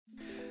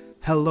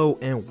Hello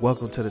and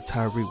welcome to the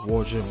Tyreek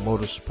Waldron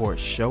Motorsports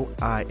Show.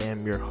 I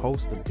am your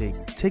host, The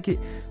Big Ticket.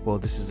 Well,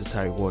 this is the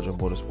Tyreek Waldron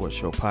Motorsports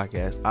Show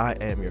podcast. I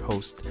am your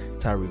host,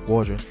 Tyreek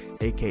Waldron,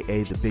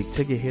 aka The Big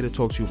Ticket, here to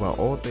talk to you about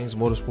all things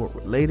motorsport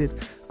related,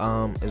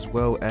 as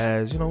well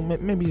as,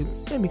 maybe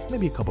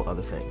a couple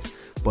other things.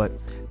 But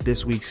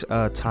this week's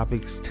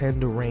topics tend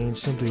to range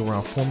simply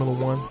around Formula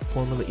One,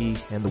 Formula E,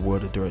 and the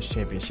World Endurance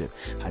Championship.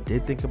 I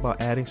did think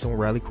about adding some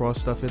rallycross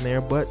stuff in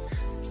there, but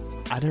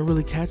I didn't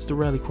really catch the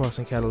rallycross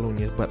in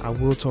Catalonia, but I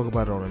will talk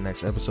about it on the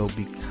next episode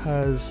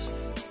because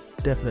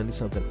definitely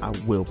something I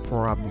will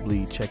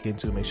probably check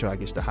into to make sure I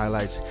get the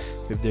highlights.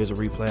 If there's a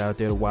replay out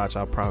there to watch,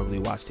 I'll probably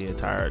watch the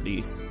entire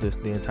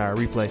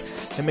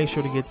replay and make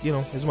sure to get,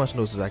 as much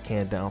notes as I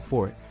can down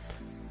for it.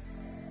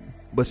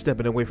 But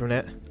stepping away from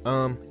that,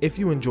 if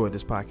you enjoyed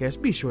this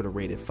podcast, be sure to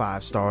rate it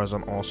 5 stars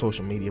on all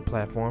social media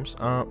platforms.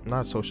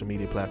 Not social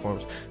media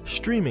platforms,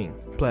 streaming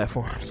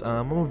platforms.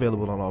 I'm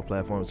available on all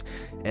platforms.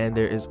 And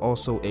there is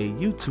also a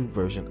YouTube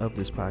version of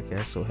this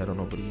podcast. So head on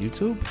over to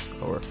YouTube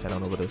or head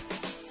on over to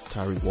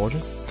Tyreek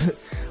Waldron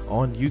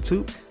on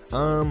YouTube.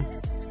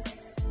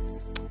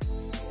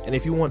 And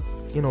if you want,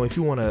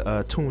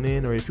 to tune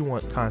in, or if you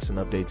want constant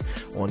updates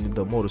on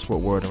the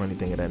motorsport world or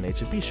anything of that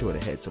nature, be sure to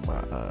head to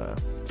my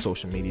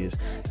social medias.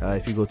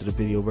 If you go to the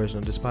video version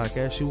of this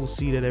podcast, you will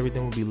see that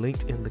everything will be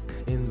linked in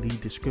the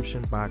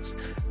description box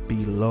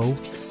below.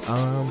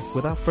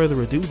 Without further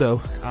ado,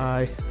 though,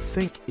 I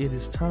think it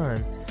is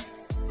time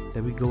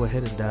that we go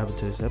ahead and dive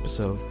into this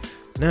episode.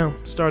 Now,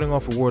 starting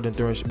off with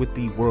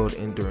the World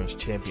Endurance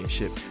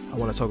Championship, I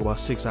want to talk about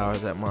 6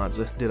 hours at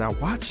Monza. Did I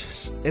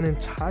watch an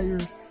entire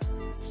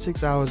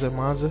 6 hours at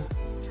Monza?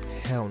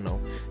 Hell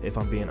no, if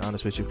I'm being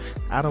honest with you.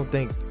 I don't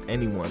think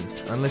anyone,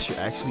 unless you're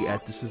actually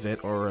at this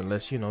event, or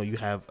unless you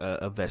have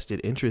a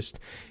vested interest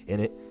in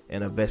it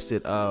and a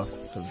vested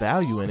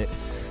value in it,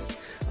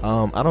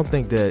 I don't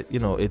think that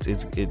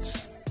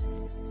it's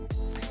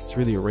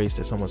really a race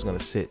that someone's going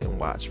to sit and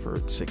watch for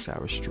 6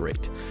 hours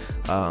straight.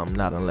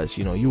 Not unless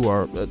you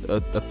are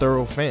a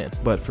thorough fan.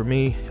 But for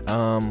me,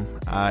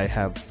 I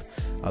have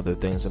other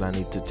things that I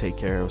need to take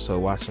care of, so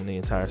watching the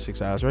entire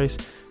 6 hours race,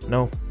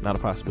 no, not a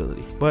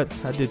possibility. But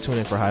I did tune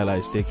in for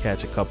highlights, did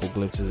catch a couple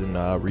glimpses and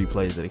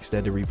replays and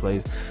extended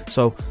replays,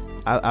 so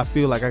I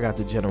feel like I got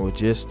the general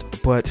gist.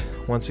 But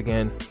once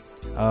again,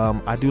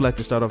 I do like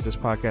to start off this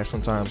podcast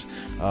sometimes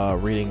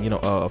reading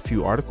a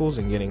few articles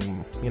and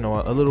getting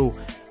a little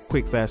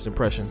quick fast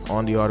impression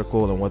on the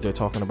article and what they're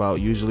talking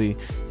about. Usually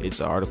it's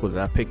an article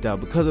that I picked out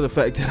because of the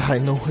fact that I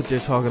know what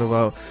they're talking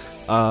about.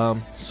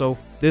 So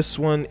this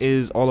one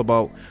is all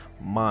about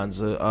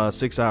Monza,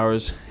 6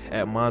 hours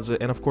at Monza,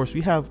 and of course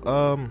we have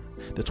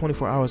the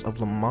 24 hours of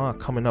Le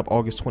Mans coming up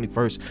August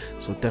 21st,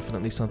 so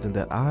definitely something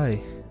that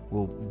I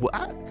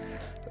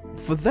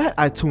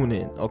tune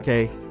in,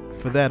 okay?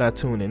 For that I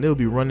tune in. It'll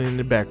be running in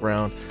the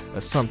background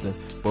or something,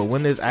 but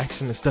when there's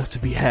action and stuff to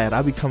be had,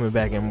 I'll be coming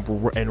back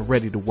and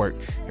ready to work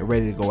and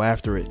ready to go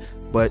after it.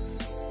 But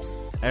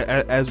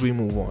as we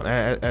move on,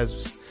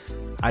 as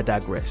I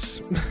digress.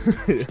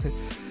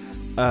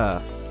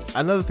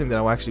 Another thing that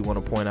I actually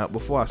want to point out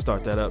before I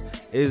start that up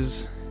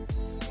is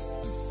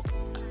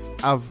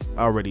I've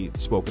already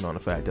spoken on the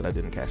fact that I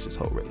didn't catch this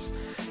whole race,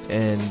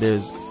 and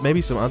there's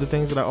maybe some other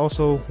things that I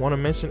also want to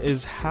mention.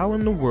 Is how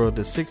in the world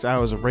does 6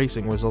 hours of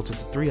racing result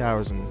into 3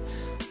 hours and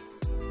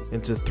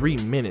into 3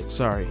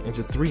 minutes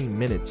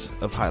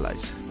of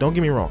highlights? Don't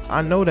get me wrong,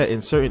 I know that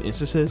in certain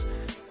instances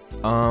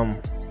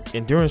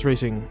endurance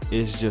racing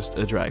is just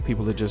a drag.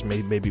 People are just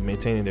maybe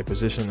maintaining their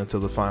position until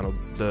the final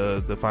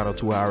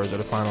 2 hours or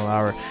the final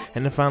hour,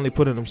 and then finally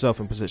putting themselves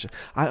in position.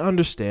 I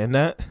understand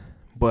that,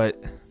 but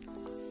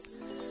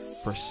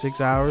for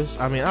 6 hours,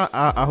 I mean,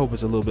 I hope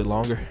it's a little bit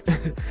longer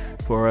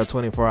for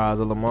 24 hours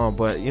of Le Mans,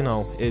 but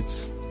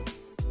it's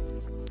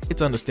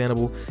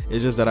understandable.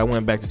 It's just that I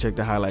went back to check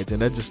the highlights,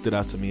 and that just stood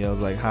out to me. I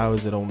was like, how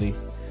is it only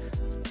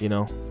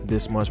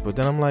this much? But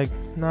then I'm like,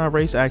 nah,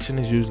 race action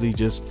is usually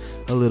just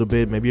a little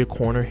bit, maybe a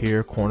corner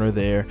here, corner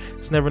there.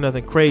 It's never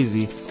nothing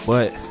crazy,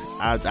 but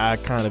I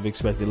kind of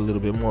expected a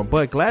little bit more.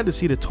 But glad to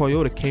see that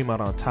Toyota came out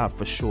on top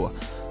for sure.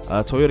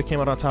 Toyota came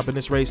out on top in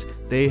this race.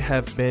 They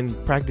have been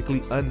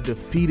practically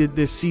undefeated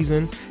this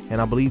season, and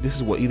I believe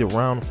this is either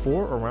round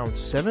 4 or round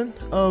 7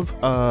 of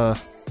the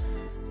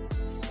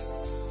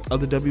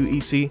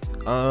WEC.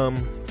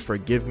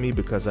 Forgive me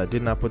because I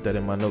did not put that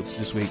in my notes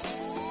this week.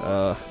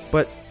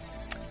 But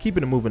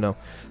keeping it moving though,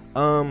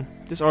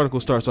 this article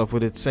starts off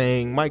with it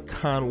saying Mike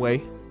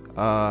Conway.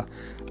 I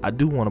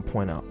do want to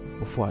point out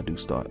before I do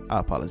start, I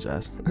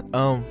apologize.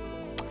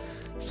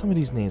 Some of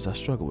these names I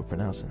struggle with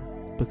pronouncing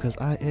because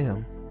I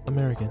am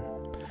American.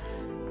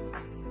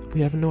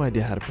 We have no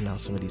idea how to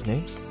pronounce some of these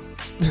names.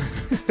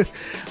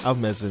 I'm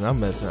messing. I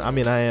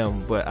mean, I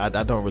am, but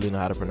I don't really know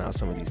how to pronounce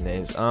some of these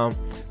names.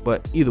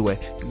 But either way,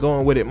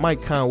 going with it,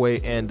 Mike Conway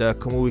and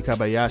Kamui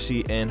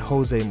Kobayashi and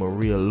Jose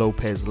Maria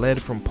Lopez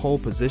led from pole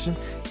position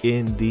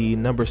in the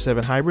number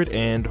 7 hybrid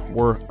and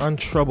were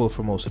untroubled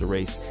for most of the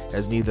race,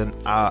 as neither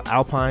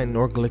Alpine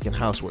nor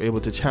Glickenhaus were able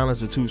to challenge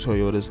the two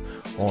Toyotas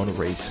on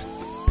race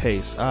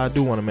pace. I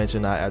do want to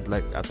mention, I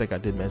think I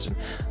did mention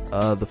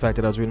the fact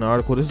that I was reading an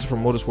article. This is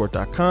from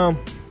motorsport.com.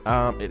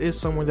 It is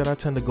somewhere that I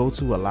tend to go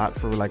to a lot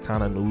for like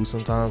kind of news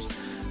sometimes.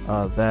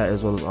 That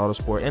as well as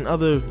Autosport and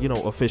other,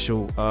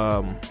 official,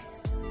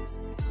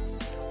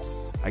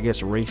 I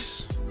guess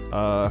race,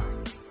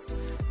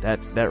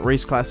 that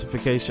race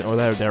classification or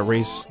that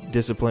race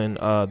discipline,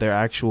 their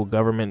actual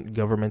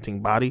governing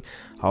body.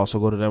 I also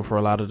go to them for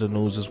a lot of the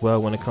news as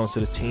well when it comes to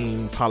the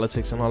team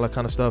politics and all that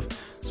kind of stuff.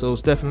 So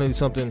it's definitely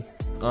something,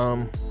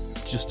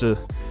 just to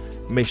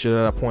make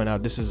sure that I point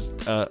out, this is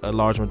a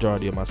large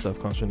majority of my stuff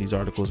comes from these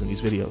articles and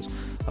these videos.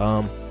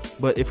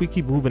 But if we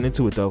keep moving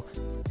into it though,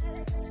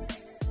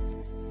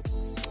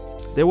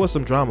 there was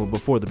some drama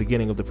before the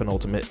beginning of the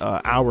penultimate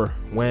hour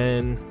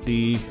when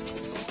the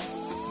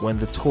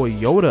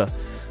Toyota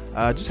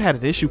just had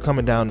an issue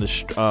coming down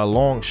the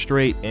long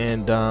straight,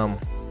 and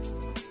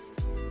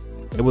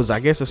it was, I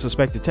guess, a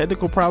suspected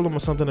technical problem or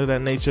something of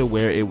that nature,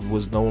 where it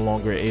was no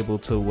longer able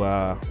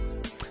to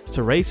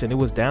race, and it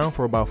was down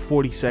for about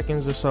 40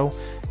 seconds or so.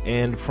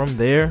 And from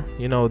there,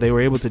 they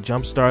were able to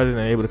jump start it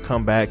and able to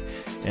come back,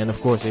 and of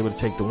course able to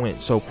take the win.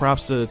 So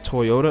props to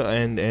Toyota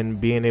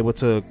and being able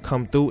to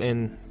come through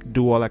and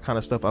do all that kind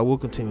of stuff. I will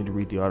continue to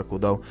read the article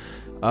though.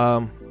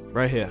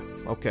 Right here.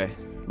 Okay.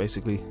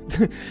 Basically.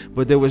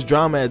 But there was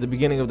drama at the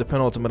beginning of the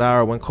penultimate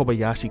hour when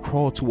Kobayashi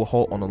crawled to a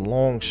halt on a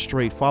long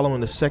straight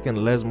following the second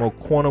Lesmo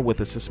corner with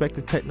a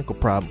suspected technical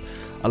problem,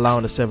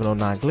 allowing the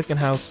 709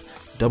 Glickenhaus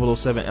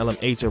 007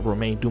 LMH of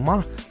Romain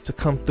Dumas to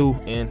come through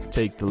and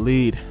take the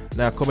lead.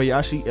 Now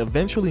Kobayashi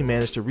eventually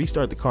managed to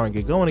restart the car and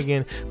get going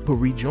again, but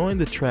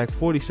rejoined the track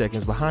 40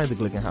 seconds behind the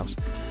Glickenhaus.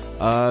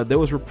 There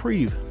was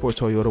reprieve for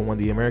Toyota when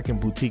the American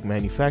boutique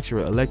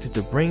manufacturer elected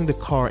to bring the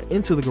car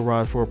into the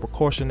garage for a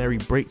precautionary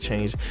brake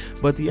change,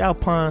 but the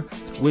Alpine,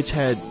 which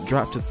had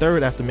dropped to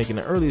third after making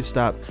an earlier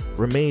stop,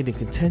 remained in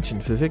contention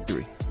for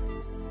victory.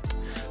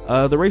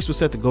 The race was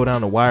set to go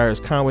down the wire as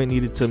Conway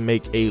needed to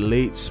make a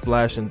late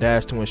splash and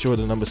dash to ensure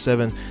the number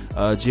 7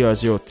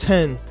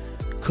 GR010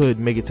 could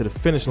make it to the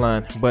finish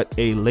line, but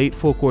a late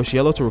full course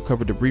yellow to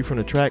recover debris from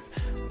the track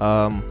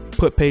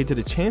put paid to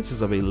the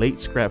chances of a late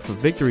scrap for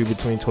victory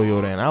between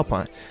Toyota and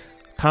Alpine.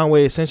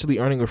 Conway essentially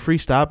earning a free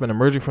stop and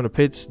emerging from the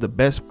pits the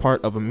best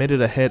part of a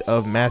minute ahead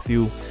of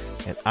Matthew,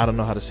 and I don't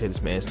know how to say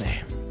this man's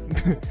name.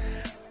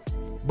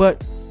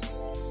 But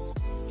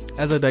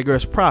as I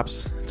digress,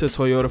 props to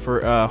Toyota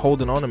for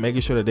holding on and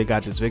making sure that they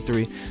got this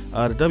victory.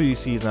 The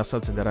WEC is not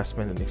something that I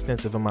spend an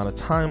extensive amount of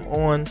time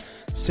on,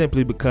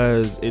 simply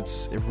because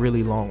it's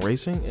really long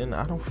racing and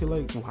I don't feel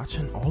like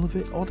watching all of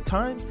it all the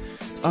time.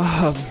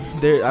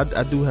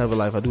 I do have a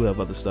life. I do have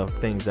other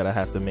things that I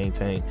have to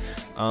maintain,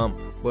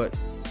 but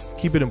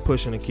keep it in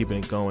pushing and keeping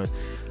it going.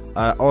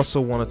 I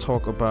also want to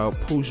talk about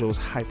Peugeot's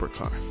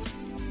hypercar.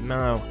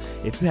 Now,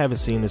 if you haven't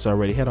seen this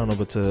already, head on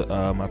over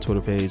to my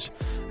Twitter page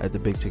at the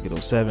Big Ticket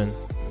 07,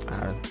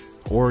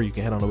 or you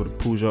can head on over to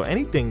Peugeot.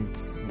 Anything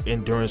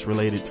endurance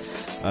related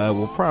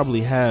will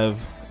probably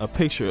have a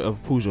picture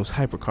of Peugeot's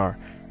hypercar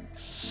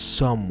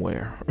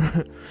somewhere.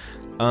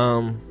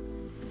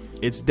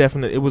 It's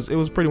definitely, it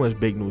was pretty much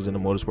big news in the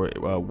motorsport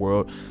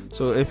world.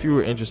 So if you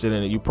were interested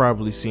in it, you've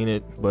probably seen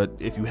it. But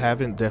if you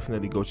haven't,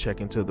 definitely go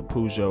check into the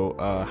Peugeot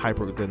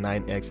the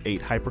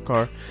 9X8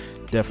 hypercar.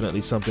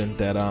 Definitely something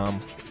that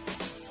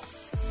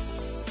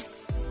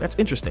that's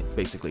interesting.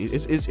 Basically,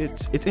 it's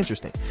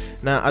interesting.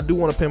 Now I do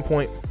want to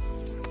pinpoint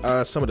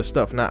some of the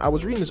stuff. Now I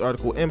was reading this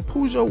article and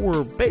Peugeot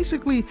were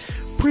basically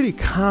pretty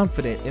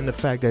confident in the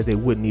fact that they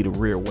wouldn't need a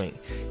rear wing.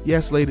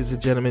 Yes, ladies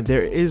and gentlemen,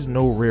 there is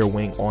no rear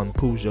wing on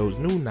Peugeot's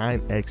new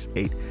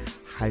 9X8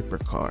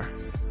 hypercar.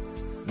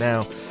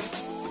 Now,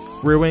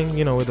 rear wing,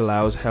 it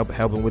allows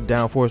helping with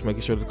downforce,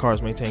 making sure the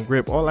cars maintain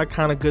grip, all that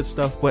kind of good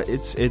stuff. But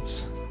it's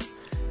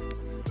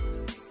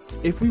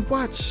if we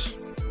watch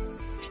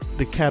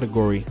the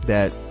category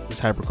that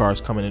this hypercar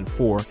is coming in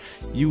for,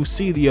 you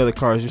see the other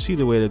cars, you see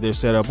the way that they're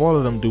set up, all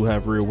of them do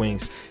have rear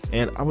wings,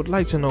 and I would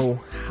like to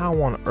know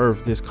how on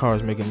earth this car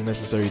is making the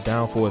necessary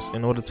downforce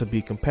in order to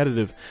be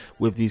competitive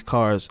with these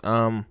cars.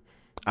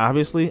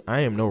 Obviously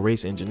I am no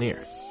race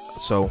engineer,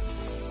 so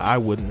I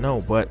wouldn't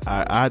know, but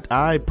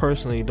I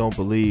personally don't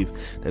believe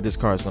that this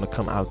car is going to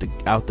come out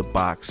the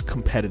box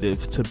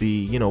competitive to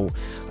be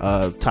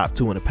top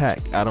 2 in the pack.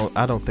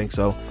 I don't think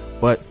so.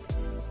 But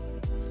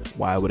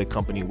why would a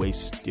company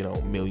waste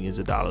millions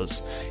of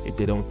dollars if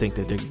they don't think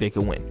that they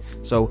can win?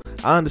 So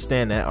I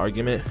understand that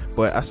argument,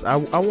 but I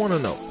want to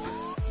know,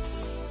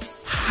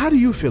 how do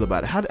you feel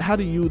about it? How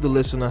do you, the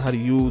listener, how do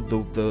you,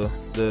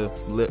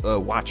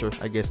 the watcher,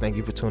 I guess, thank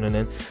you for tuning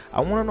in.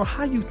 I want to know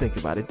how you think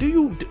about it.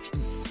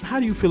 How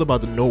do you feel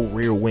about the no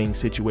rear wing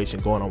situation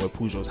going on with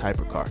Peugeot's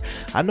hypercar?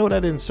 I know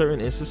that in certain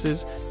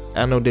instances,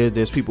 I know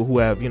there's people who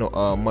have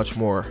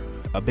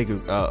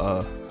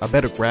a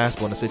better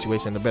grasp on the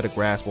situation, a better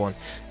grasp on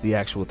the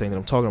actual thing that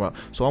I'm talking about.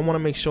 So I want to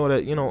make sure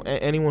that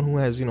anyone who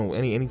has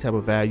any type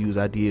of values,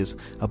 ideas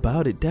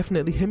about it,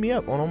 definitely hit me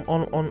up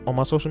on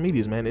my social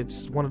medias, man.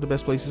 It's one of the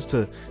best places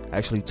to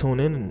actually tune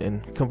in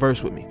and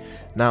converse with me.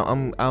 Now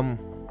I'm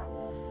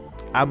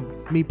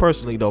me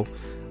personally though,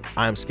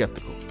 I'm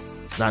skeptical.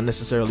 It's not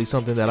necessarily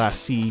something that I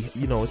see,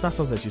 it's not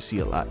something that you see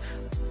a lot.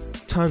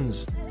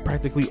 Tons,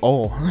 practically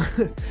all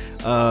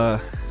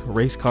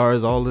race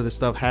cars, all of this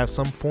stuff have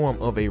some form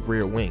of a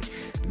rear wing.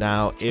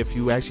 Now, if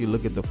you actually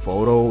look at the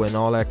photo and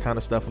all that kind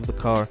of stuff of the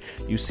car,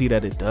 you see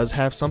that it does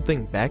have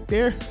something back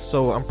there.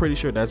 So I'm pretty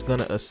sure that's going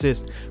to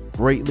assist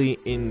greatly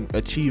in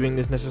achieving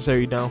this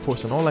necessary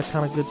downforce and all that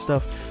kind of good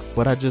stuff.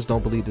 But I just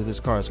don't believe that this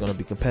car is going to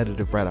be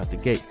competitive right out the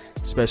gate,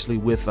 especially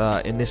with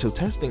initial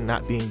testing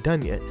not being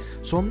done yet.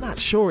 So I'm not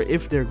sure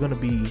if they're going to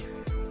be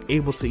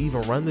able to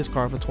even run this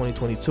car for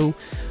 2022.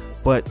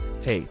 But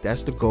hey,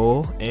 that's the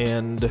goal,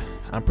 and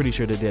I'm pretty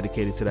sure they're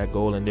dedicated to that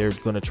goal, and they're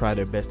going to try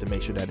their best to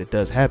make sure that it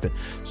does happen.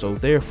 So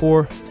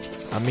therefore,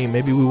 I mean,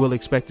 maybe we will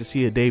expect to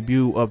see a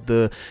debut of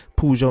the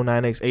Peugeot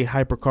 9X8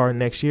 hypercar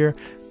next year.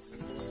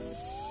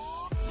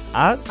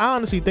 I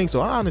honestly think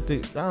so. I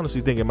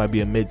honestly think it might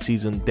be a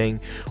mid-season thing,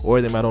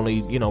 or they might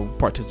only,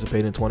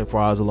 participate in 24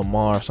 Hours of Le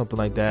Mans or something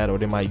like that, or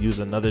they might use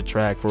another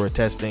track for a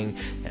testing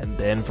and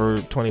then for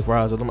 24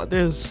 Hours of Le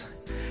Mans.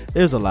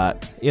 There's a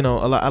lot,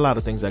 a lot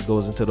of things that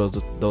goes into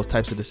those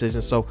types of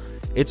decisions. So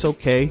it's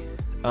okay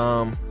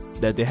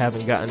that they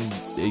haven't gotten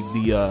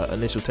the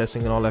initial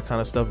testing and all that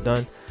kind of stuff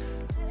done.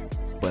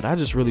 But I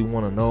just really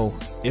want to know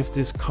if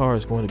this car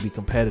is going to be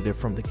competitive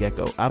from the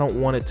get-go. I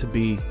don't want it to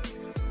be,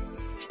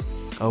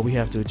 oh, we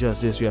have to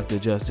adjust this, we have to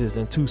adjust this.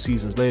 Then 2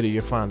 seasons later,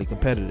 you're finally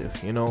competitive.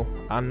 I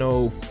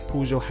know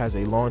Peugeot has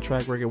a long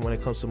track record when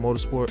it comes to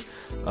motorsport.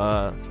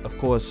 Of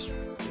course,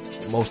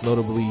 most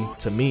notably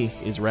to me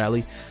is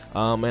rally.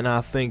 And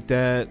I think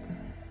that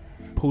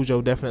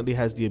Peugeot definitely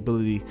has the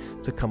ability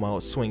to come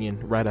out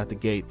swinging right out the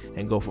gate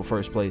and go for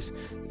first place.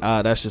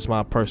 That's just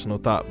my personal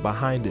thought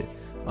behind it.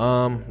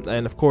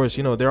 And of course,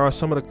 there are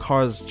some of the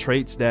car's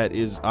traits that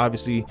is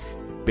obviously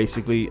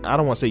basically, I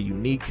don't want to say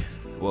unique.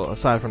 Well,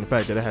 aside from the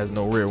fact that it has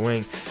no rear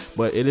wing,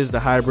 but it is the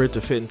hybrid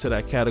to fit into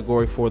that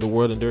category for the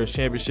World Endurance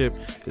Championship.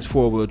 It's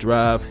 4-wheel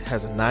drive,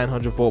 has a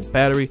 900 volt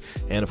battery,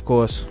 and of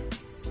course,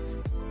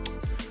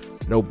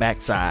 no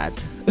backside.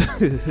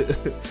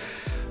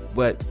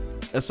 But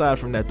aside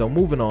from that though,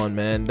 moving on,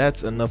 man,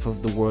 that's enough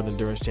of the World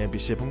Endurance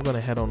Championship. I'm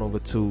gonna head on over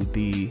to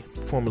the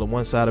Formula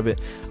One side of it.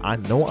 I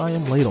know I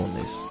am late on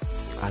this.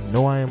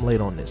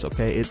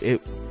 Okay,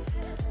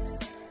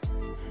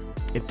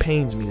 it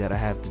pains me that I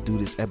have to do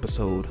this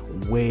episode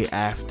way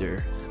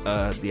after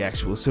the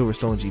actual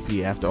Silverstone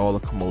GP, after all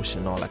the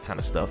commotion, all that kind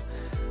of stuff.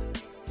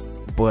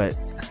 But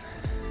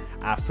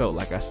I felt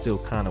like I still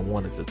kind of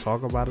wanted to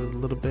talk about it a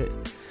little bit.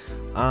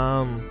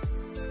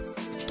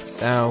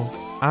 Now,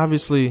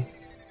 obviously,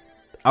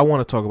 I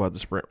want to talk about the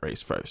sprint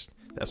race first.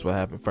 That's what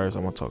happened first. I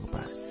want to talk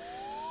about it.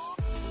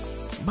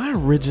 My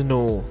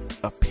original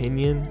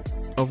opinion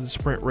of the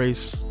sprint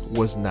race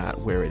was not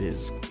where it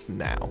is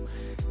now.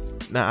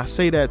 Now, I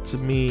say that to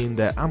mean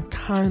that I'm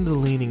kind of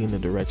leaning in the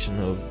direction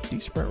of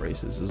these sprint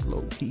races is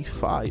low-key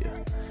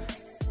fire.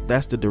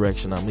 That's the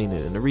direction I'm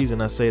leaning in. The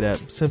reason I say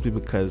that simply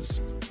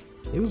because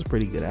it was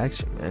pretty good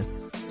action, man.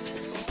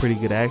 Pretty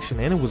good action,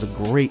 and it was a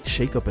great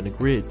shake-up in the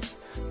grids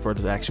for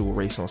the actual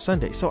race on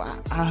Sunday. So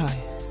I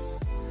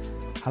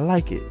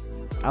like it.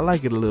 I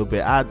like it a little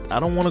bit. I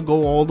don't want to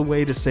go all the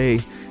way to say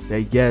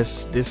that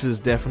yes, this is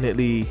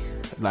definitely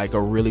like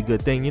a really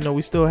good thing.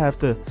 We still have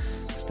to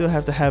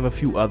have a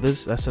few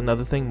others. That's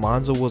another thing.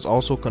 Monza was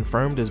also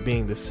confirmed as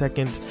being the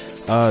second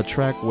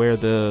track where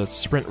the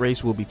sprint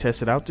race will be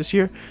tested out this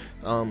year.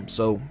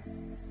 So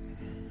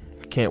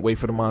can't wait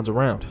for the Monza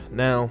round.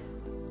 Now,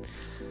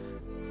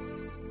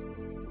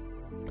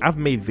 I've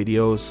made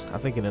videos, I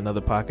think in another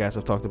podcast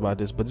I've talked about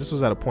this, but this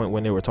was at a point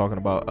when they were talking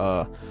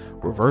about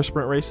reverse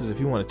sprint races. If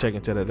you want to check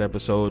into that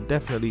episode,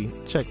 definitely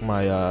check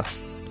my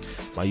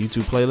my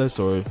YouTube playlist,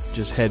 or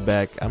just head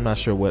back. I'm not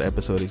sure what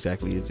episode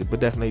exactly is it, but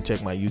definitely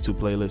check my YouTube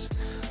playlist.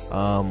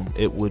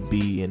 It would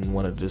be in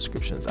one of the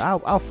descriptions.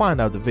 I'll find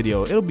out the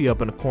video. It'll be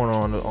up in the corner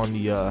on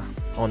the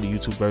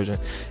YouTube version,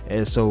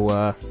 and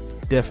so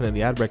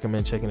definitely I'd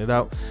recommend checking it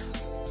out.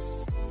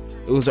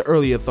 It was an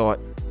earlier thought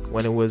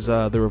when it was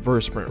the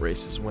reverse sprint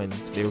races, when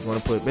they were going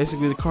to put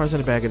basically the cars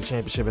in the back of the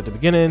championship at the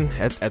beginning,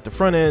 at the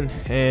front end,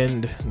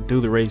 and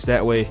do the race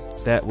that way.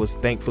 That was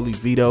thankfully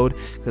vetoed,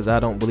 because I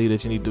don't believe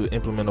that you need to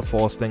implement a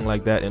false thing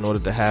like that in order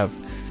to have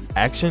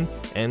action.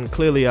 And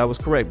clearly I was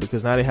correct,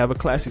 because now they have a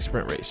classic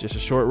sprint race, just a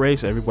short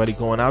race, everybody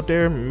going out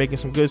there making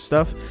some good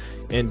stuff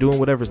and doing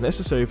whatever's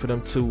necessary for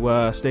them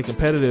to stay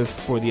competitive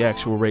for the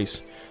actual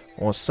race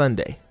on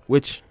Sunday,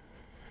 which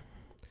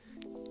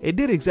it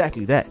did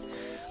exactly that.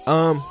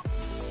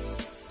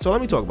 So let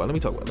me talk about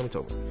it.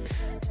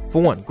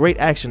 For one, great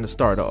action to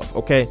start off,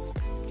 okay?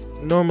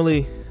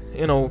 Normally,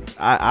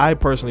 I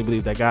personally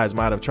believe that guys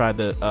might have tried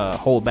to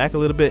hold back a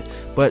little bit,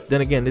 but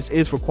then again, this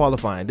is for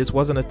qualifying. This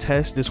wasn't a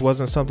test. This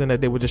wasn't something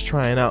that they were just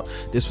trying out.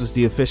 This was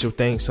the official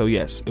thing. So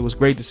yes, it was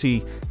great to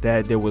see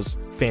that there was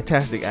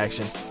fantastic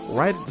action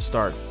right at the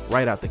start,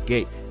 right out the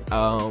gate.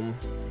 And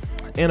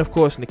of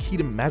course,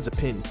 Nikita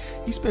Mazepin,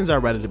 he spins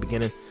out right at the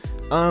beginning.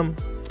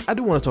 I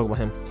do want to talk about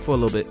him for a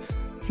little bit.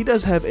 he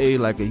does have a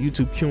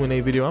YouTube Q&A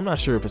video. I'm not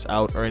sure if it's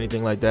out or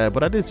anything like that,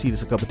 but I did see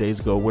this a couple days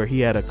ago where he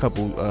had a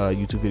couple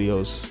YouTube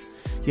videos.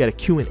 He had a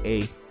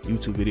Q&A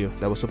YouTube video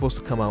that was supposed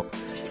to come out,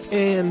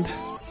 and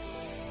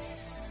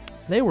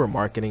they were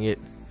marketing it.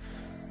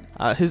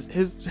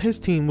 His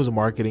team was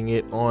marketing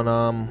it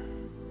on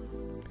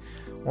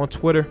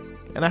Twitter,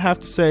 and I have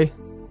to say,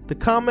 the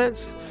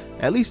comments,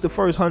 at least the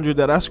first 100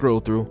 that I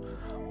scrolled through,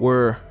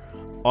 were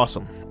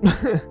awesome.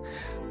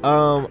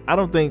 I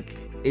don't think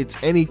there's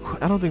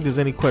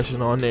any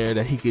question on there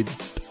that he could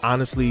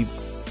honestly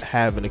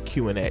have in a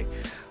Q&A.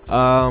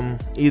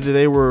 Either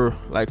they were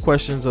like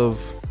questions of,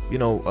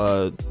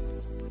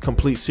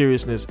 complete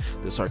seriousness,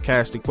 the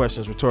sarcastic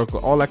questions,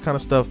 rhetorical, all that kind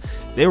of stuff.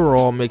 They were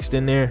all mixed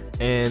in there,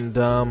 and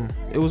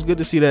it was good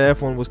to see that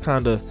F1 was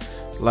kind of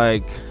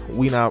like,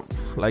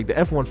 the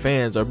F1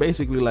 fans are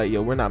basically like,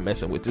 yo, we're not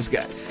messing with this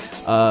guy.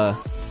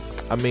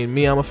 I'm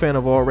a fan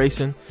of all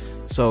racing,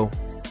 so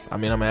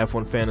I'm an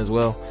F1 fan as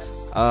well.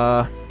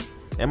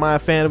 Am I a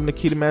fan of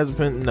Nikita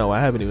Mazepin? No, I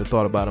haven't even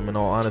thought about him, in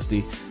all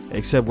honesty,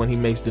 except when he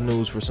makes the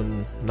news for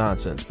some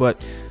nonsense.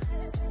 But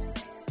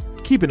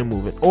keeping it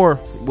moving, or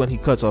when he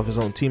cuts off his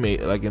own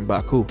teammate, like in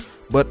Baku.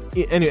 But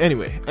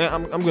anyway,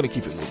 I'm gonna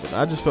keep it moving.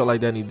 I just felt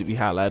like that needed to be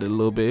highlighted a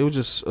little bit. It was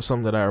just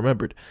something that I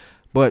remembered,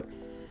 but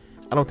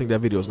I don't think that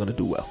video is gonna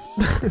do well.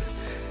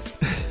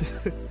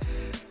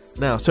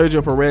 Now,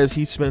 Sergio Perez,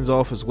 he spins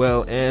off as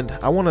well, and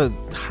I want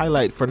to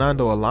highlight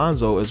Fernando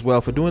Alonso as well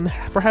for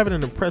having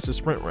an impressive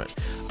sprint run.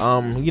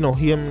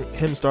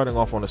 Him starting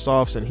off on the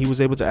softs, and he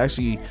was able to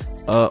actually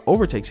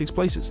overtake 6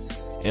 places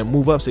and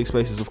move up 6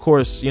 places. Of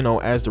course,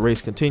 as the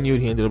race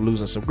continued, he ended up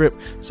losing some grip,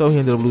 so he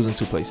ended up losing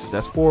 2 places.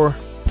 That's 4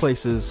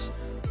 places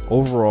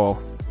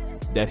overall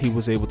that he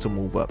was able to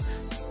move up.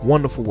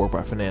 Wonderful work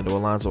by Fernando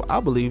Alonso. I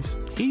believe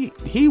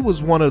he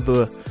was one of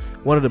the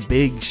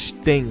big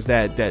things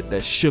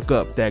that shook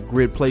up that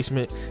grid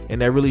placement,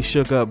 and that really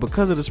shook up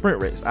because of the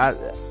sprint race.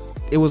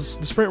 The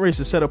sprint race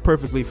is set up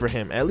perfectly for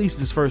him. At least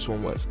this first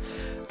one was.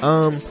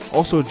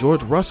 Also,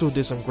 George Russell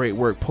did some great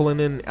work, pulling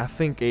in, I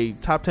think, a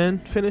top 10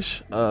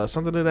 finish,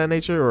 something of that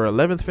nature, or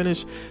 11th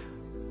finish.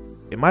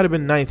 It might have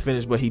been 9th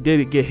finish, but he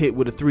did get hit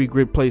with a 3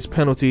 grid place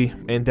penalty,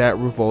 and that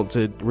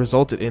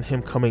resulted in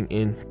him coming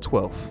in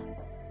 12th.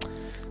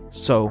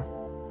 So,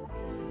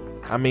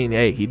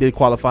 hey, he did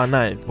qualify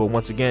 9th, but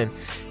once again,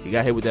 he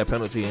got hit with that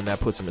penalty, and that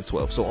puts him in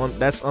 12th. So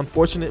that's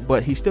unfortunate,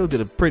 but he still did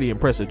a pretty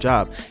impressive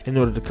job in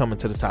order to come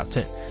into the top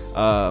 10.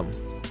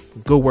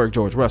 Good work,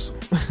 George Russell.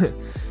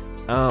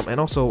 And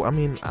also,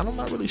 I'm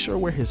not really sure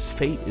where his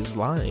fate is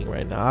lying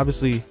right now.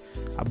 Obviously,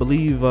 I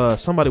believe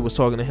somebody was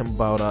talking to him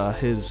about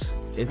his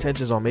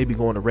intentions on maybe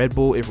going to Red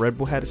Bull if Red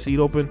Bull had a seat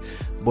open,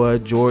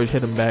 but George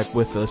hit him back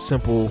with a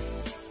simple,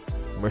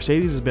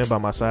 Mercedes has been by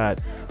my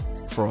side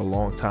for a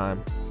long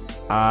time.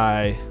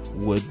 I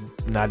would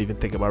not even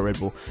think about Red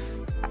Bull,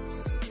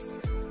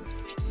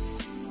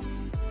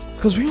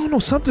 because we all know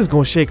something's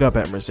going to shake up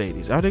at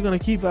Mercedes. Are they going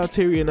to keep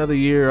Valtteri another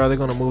year? Are they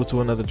going to move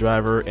to another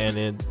driver?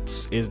 And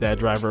is that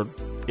driver,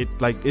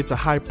 it's a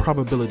high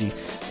probability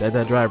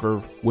that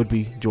driver would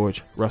be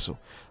George Russell.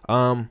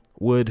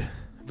 Would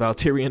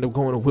Valtteri end up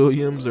going to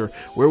Williams, or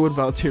where would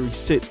Valtteri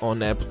sit on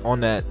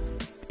that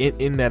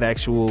in that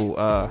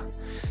actual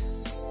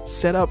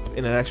set up,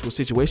 in an actual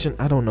situation?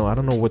 I don't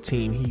know what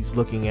team he's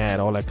looking at,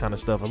 all that kind of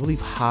stuff. I believe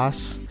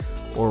Haas,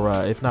 or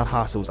if not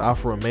Haas, it was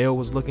Alfa Romeo,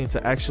 was looking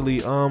to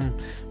actually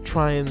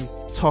try and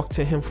talk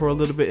to him for a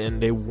little bit,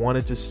 and they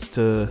wanted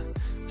to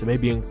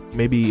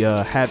maybe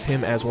have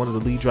him as one of the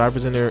lead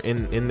drivers in their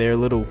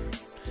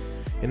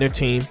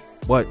team.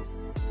 But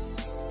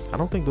I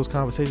don't think those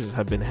conversations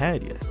have been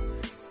had yet,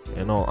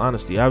 in all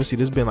honesty. Obviously,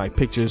 there's been like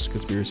pictures,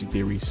 conspiracy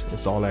theories,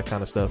 it's all that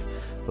kind of stuff.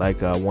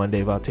 Like one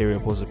day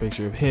Valtteri posted a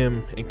picture of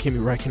him and Kimi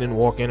Räikkönen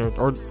walking,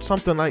 or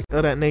something like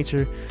of that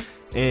nature,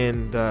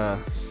 and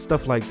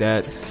stuff like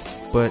that.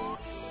 But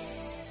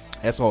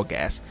that's all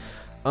gas.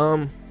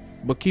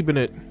 But keeping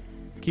it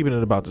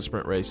about the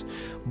sprint race,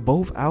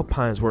 both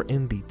Alpines were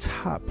in the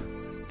top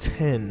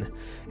 10,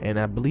 and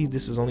I believe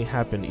this has only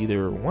happened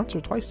either once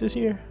or twice this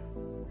year.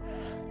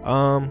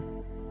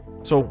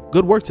 So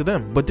good work to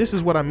them. But this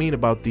is what I mean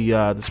about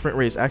the sprint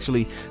race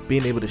actually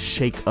being able to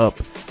shake up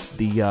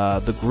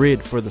the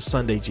grid for the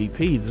Sunday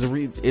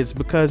GP. It's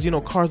because,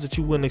 cars that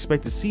you wouldn't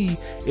expect to see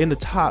in the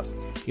top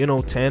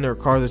 10, or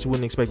cars that you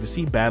wouldn't expect to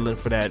see battling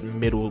for that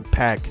middle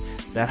pack,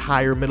 that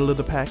higher middle of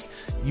the pack,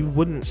 you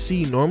wouldn't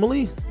see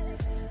normally.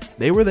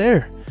 They were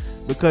there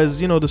because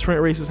the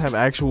sprint races have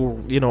actual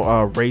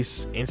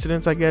race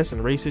incidents, I guess,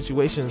 and race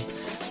situations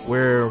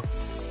where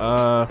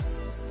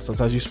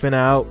sometimes you spin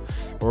out,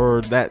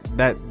 or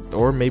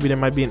or maybe there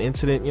might be an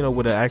incident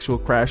with an actual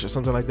crash or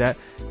something like that,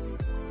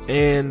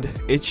 and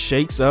it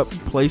shakes up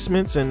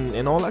placements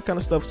and all that kind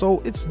of stuff. So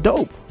it's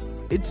dope.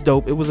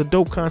 It was a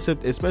dope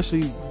concept,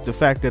 especially the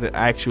fact that it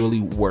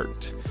actually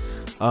worked.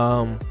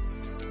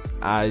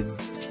 I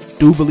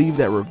do believe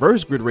that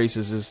reverse grid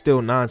races is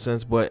still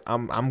nonsense, but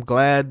I'm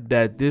glad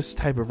that this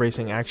type of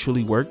racing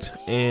actually worked,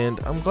 and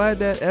I'm glad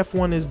that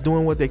F1 is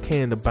doing what they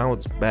can to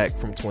bounce back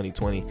from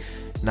 2020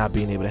 not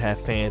being able to have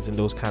fans and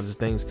those kinds of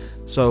things.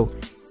 So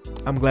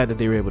I'm glad that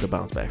they were able to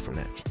bounce back from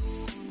that.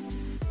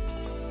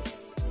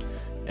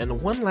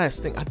 And one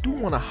last thing I do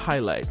want to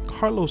highlight,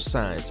 Carlos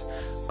Sainz.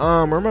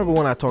 Remember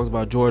when I talked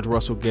about George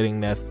Russell getting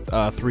that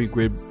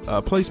 3-grid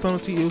place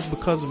penalty? It was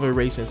because of a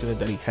race incident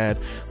that he had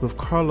with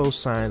Carlos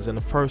Sainz in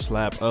the first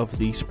lap of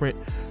the sprint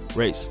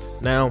race.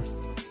 Now,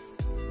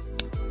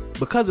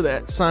 because of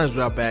that, Sainz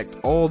dropped back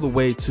all the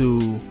way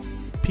to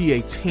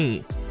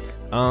P18.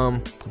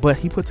 But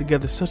he put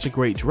together such a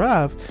great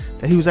drive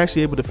that he was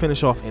actually able to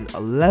finish off in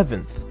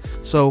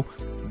 11th. So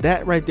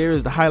that right there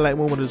is the highlight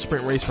moment of the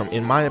sprint race.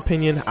 In my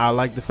opinion, I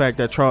like the fact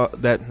that I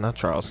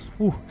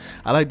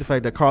like the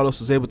fact that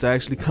Carlos was able to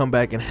actually come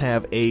back and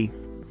have a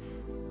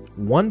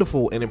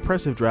wonderful and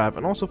impressive drive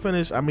and also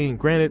finish. I mean,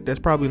 granted, that's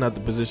probably not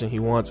the position he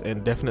wants,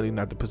 and definitely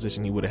not the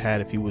position he would have had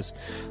if he was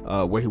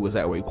where he was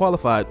at, where he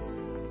qualified.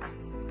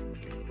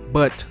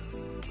 But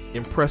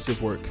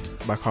impressive work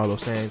by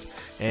Carlos Sainz,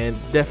 and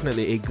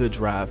definitely a good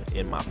drive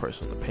in my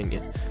personal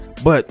opinion.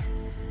 But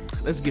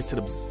let's get to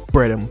the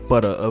bread and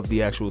butter of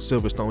the actual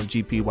Silverstone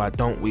GP. Why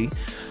don't we?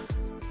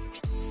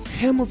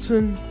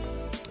 Hamilton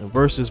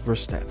versus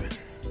Verstappen.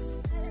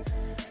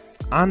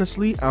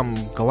 Honestly,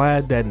 I'm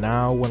glad that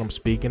now when I'm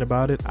speaking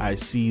about it, I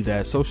see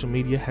that social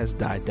media has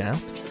died down.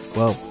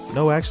 Well,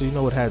 no, actually,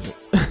 no, it hasn't.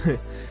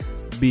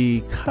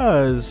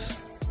 Because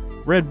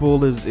Red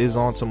Bull is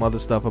on some other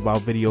stuff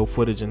about video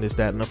footage and this,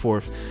 that, and the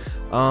fourth.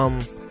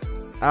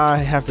 I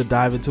have to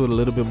dive into it a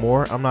little bit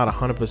more. I'm not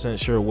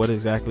 100% sure what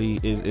exactly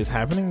is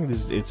happening.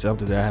 It's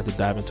something that I have to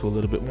dive into a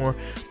little bit more.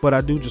 But I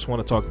do just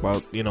want to talk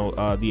about,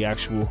 the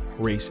actual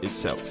race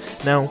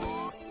itself. Now,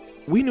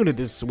 we knew that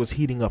this was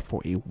heating up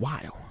for a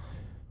while.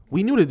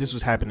 We knew that this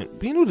was happening.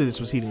 We knew that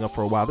this was heating up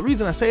for a while. The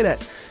reason I say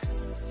that,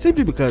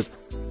 simply because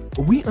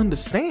we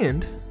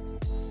understand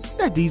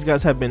that these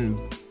guys have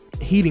been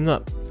heating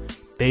up.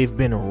 They've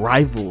been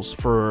rivals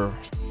for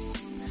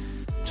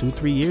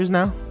 2-3 years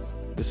now.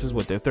 This is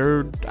what their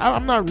third.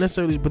 I'm not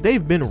necessarily, but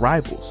they've been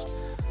rivals.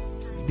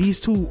 These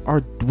two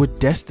were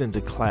destined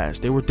to clash.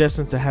 They were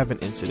destined to have an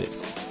incident.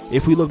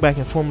 If we look back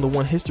in Formula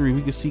One history,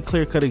 we can see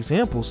clear-cut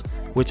examples,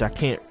 which I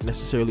can't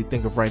necessarily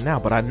think of right now,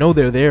 but I know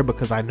they're there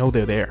because I know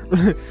they're there.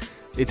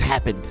 It's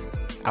happened.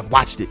 I've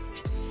watched it.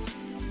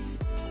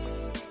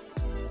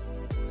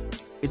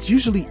 It's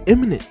usually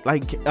imminent,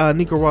 like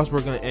Nico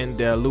Rosberg and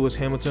Lewis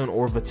Hamilton,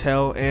 or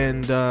Vettel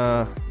and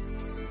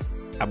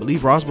I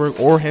believe Rosberg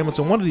or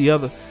Hamilton, one or the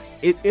other.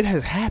 It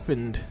has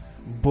happened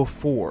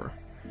before,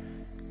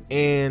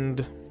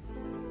 and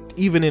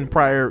even in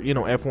prior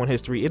F1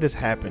 history, it has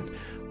happened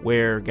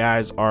where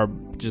guys are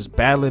just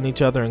battling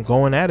each other and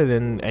going at it,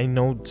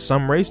 and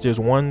some race, there's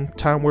one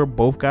time where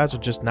both guys are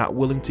just not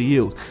willing to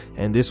yield,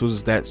 and this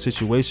was that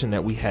situation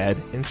that we had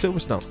in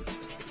Silverstone.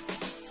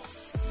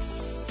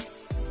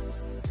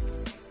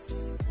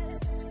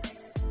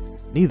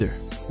 Neither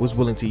was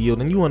willing to yield,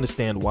 and you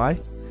understand why.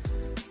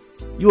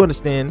 You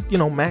understand,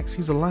 Max,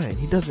 he's a lion.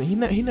 He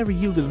never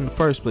yielded in the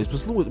first place.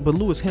 But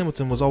Lewis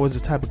Hamilton was always the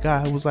type of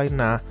guy who was like,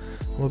 nah,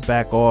 I'm gonna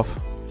back off,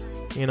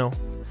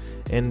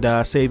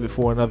 and save it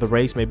for another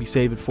race, maybe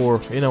save it for,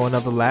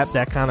 another lap,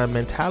 that kind of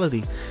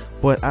mentality.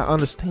 But I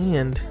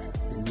understand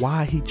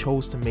why he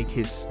chose to make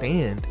his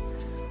stand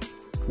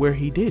where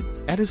he did,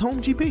 at his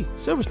home GP,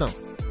 Silverstone.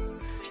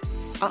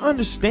 I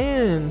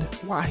understand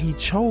why he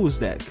chose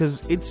that,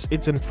 because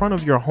it's in front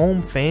of your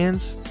home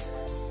fans.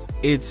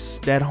 It's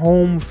that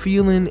home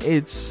feeling.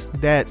 It's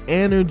that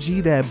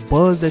energy, that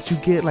buzz that you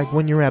get like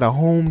when you're at a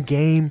home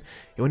game,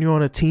 when you're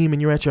on a team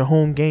and you're at your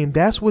home game.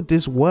 That's what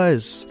this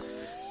was.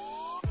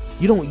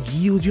 You don't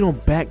yield, you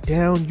don't back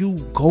down. You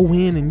go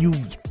in and you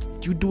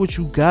do what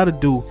you gotta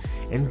do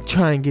and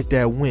try and get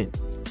that win.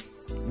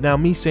 Now,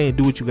 me saying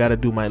do what you gotta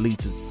do might lead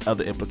to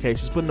other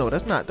implications, but no,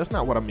 that's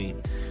not what I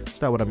mean.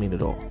 That's not what I mean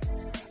at all.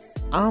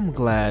 I'm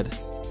glad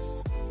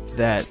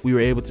that we were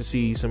able to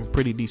see some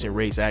pretty decent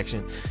race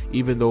action,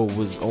 even though it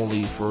was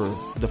only for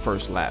the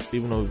first lap,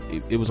 even though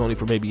it was only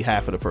for maybe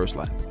half of the first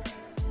lap.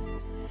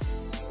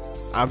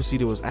 Obviously,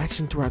 there was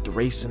action throughout the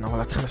race and all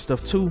that kind of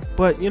stuff too,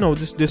 but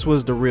this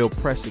was the real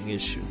pressing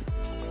issue.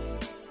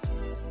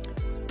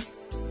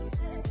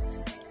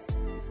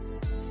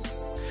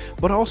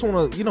 But I also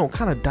want to,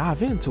 kind of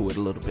dive into it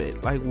a little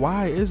bit. Like,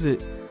 why is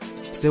it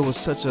there was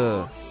such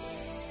a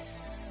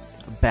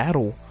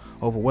battle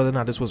over whether or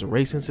not this was a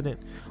race incident,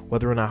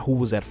 whether or not who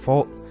was at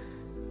fault?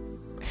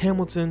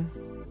 Hamilton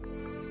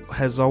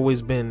has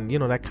always been,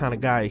 that kind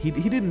of guy. He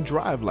didn't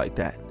drive like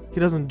that. He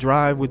doesn't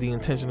drive with the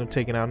intention of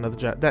taking out another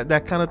drive.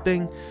 That kind of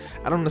thing,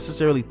 I don't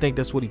necessarily think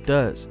that's what he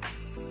does.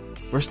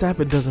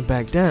 Verstappen doesn't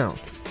back down.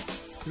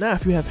 Now,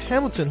 if you have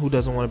Hamilton who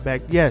doesn't want to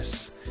back,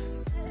 yes,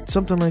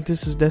 something like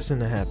this is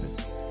destined to happen.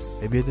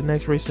 Maybe at the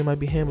next race it might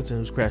be Hamilton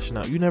who's crashing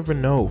out. You never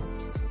know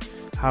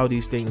how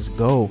these things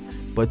go,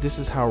 but this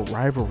is how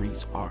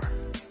rivalries are.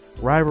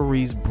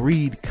 Rivalries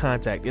breed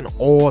contact in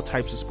all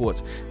types of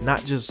sports,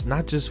 not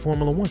just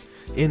Formula One.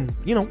 in,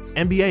 you know,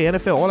 NBA,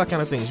 NFL, all that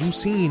kind of things. You've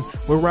seen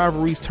where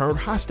rivalries turned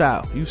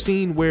hostile. You've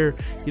seen where,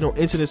 you know,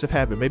 incidents have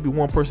happened. Maybe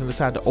one person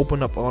decided to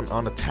open up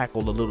on a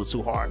tackle a little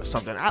too hard or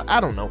something. I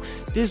don't know.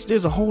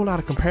 There's a whole lot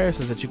of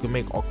comparisons that you can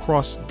make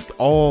across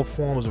all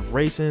forms of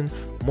racing,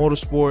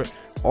 motorsport,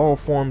 all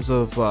forms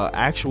of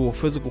actual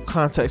physical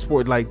contact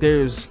sport. Like,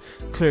 there's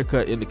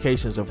clear-cut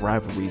indications of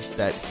rivalries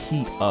that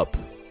heat up,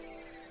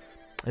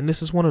 and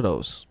this is one of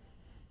those.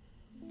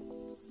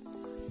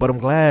 But I'm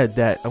glad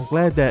that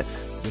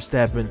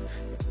Verstappen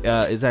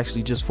is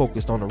actually just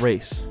focused on the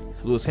race.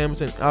 Lewis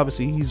Hamilton,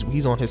 obviously,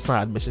 he's on his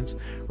side missions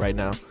right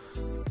now.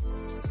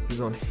 He's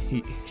on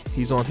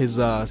his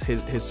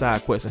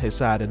side quests and his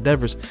side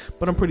endeavors,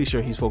 but I'm pretty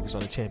sure he's focused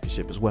on the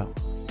championship as well.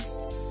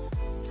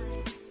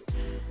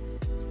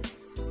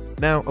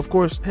 Now, of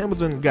course,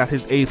 Hamilton got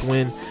his 8th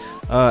win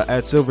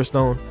at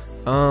Silverstone,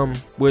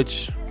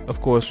 which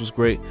of course was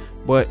great,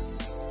 but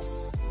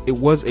it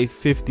was a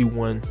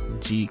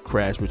 51G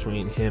crash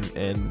between him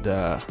and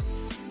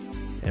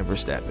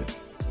Verstappen.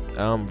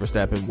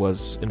 Verstappen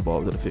was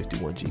involved in a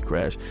 51G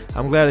crash.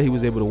 I'm glad that he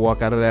was able to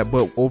walk out of that,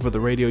 but over the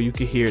radio you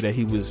could hear that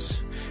he was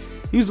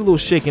a little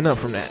shaken up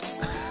from that.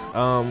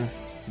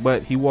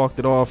 But he walked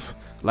it off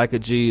like a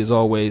G as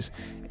always,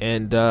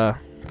 and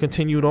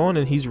continued on,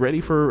 and he's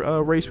ready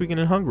for race weekend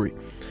in Hungary,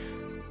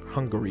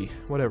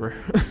 whatever.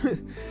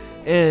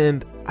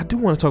 And I do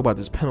want to talk about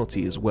this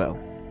penalty as well.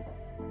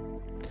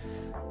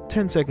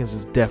 10 seconds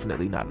is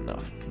definitely not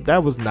enough.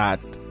 That was not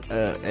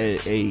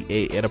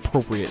an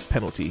appropriate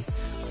penalty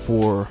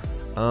for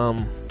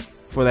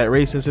that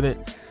race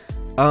incident.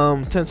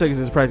 10 seconds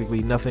is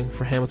practically nothing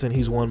for Hamilton.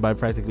 He's won by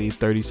practically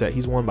 30 seconds.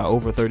 He's won by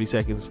over 30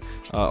 seconds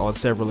on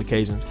several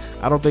occasions.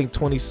 I don't think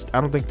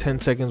 10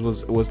 seconds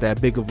was that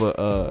big of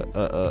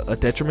a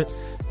detriment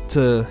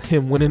to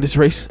him winning this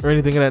race or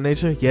anything of that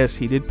nature. Yes,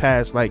 he did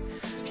pass like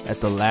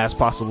at the last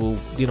possible,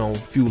 you know,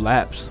 few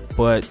laps,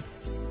 but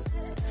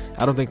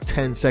I don't think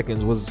 10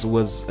 seconds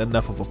was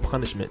enough of a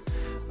punishment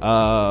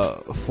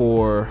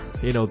for,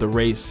 you know, the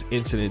race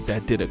incident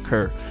that did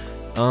occur.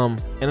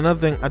 And another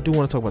thing, I do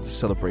want to talk about the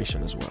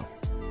celebration as well.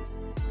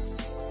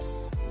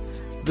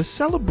 The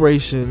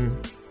celebration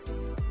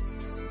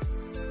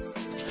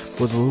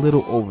was a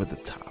little over the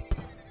top.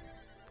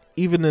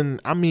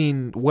 Even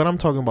when I'm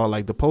talking about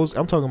like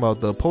I'm talking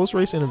about the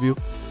post-race interview,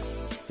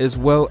 as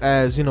well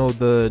as, you know,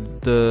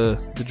 the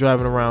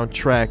driving around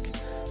track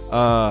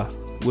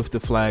with the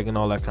flag and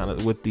all that kind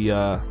of, with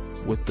the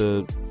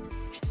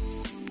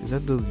is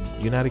that the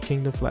United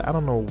Kingdom flag? I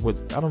don't know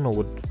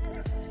what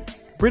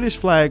British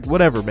flag,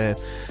 whatever, man.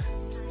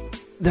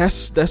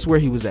 That's where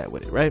he was at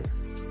with it, right?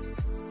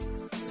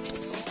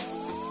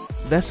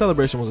 That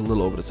celebration was a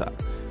little over the top.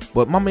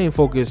 But my main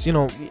focus, you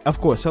know,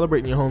 of course,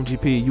 celebrating your home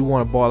GP, you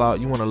want to ball out,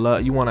 you want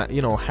to,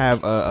 you know,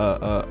 have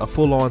a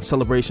full-on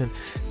celebration,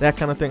 that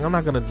kind of thing. I'm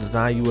not going to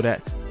deny you of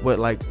that, but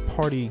like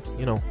party,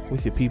 you know,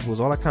 with your peoples,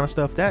 all that kind of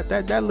stuff,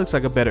 that looks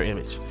like a better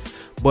image.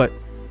 But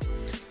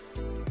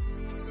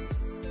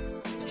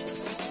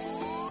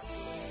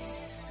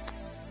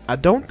I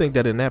don't think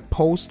that in that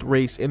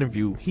post-race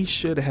interview he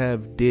should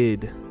have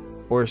did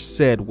or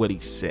said what he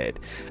said.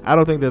 I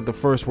don't think that the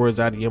first words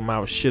out of your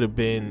mouth should have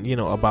been, you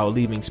know, about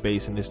leaving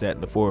space and this, that,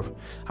 and the fourth.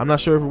 I'm not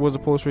sure if it was a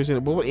post-race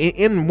interview, but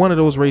in one of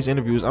those race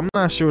interviews, I'm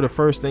not sure the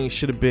first thing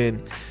should have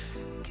been,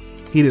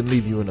 he didn't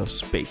leave you enough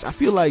space. I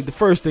feel like the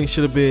first thing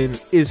should have been,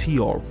 is he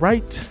all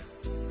right?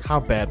 How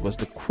bad was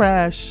the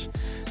crash?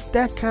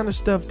 That kind of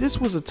stuff.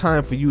 This was a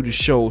time for you to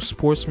show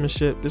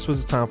sportsmanship. This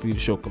was a time for you to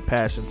show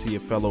compassion to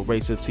your fellow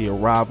racer, to your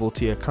rival,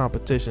 to your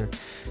competition.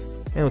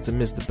 Hamilton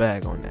missed the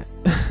bag on that.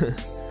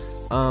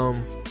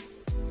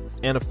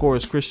 And of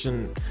course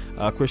Christian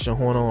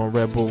Horner on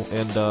Red Bull,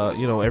 and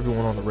you know,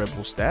 everyone on the Red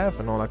Bull staff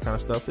and all that kind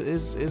of stuff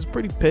is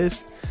pretty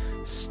pissed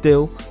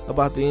still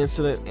about the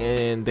incident,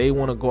 and they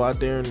want to go out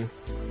there and,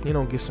 you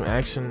know, get some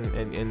action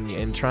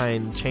and try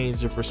and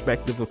change the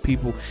perspective of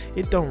people.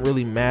 It don't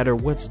really matter.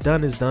 What's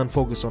done is done.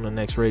 Focus on the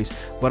next race.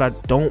 But I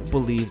don't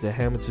believe that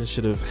Hamilton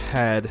should have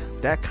had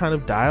that kind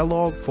of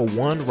dialogue, for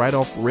one, right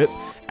off rip,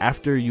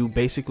 after you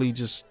basically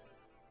just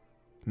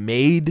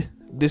made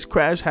this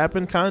crash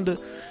happen, kind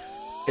of.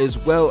 As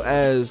well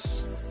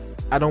as,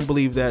 I don't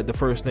believe that the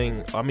first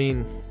thing,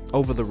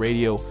 over the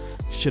radio,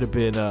 should have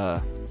been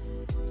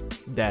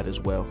that as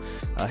well.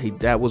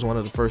 That was one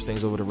of the first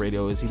things over the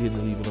radio, is he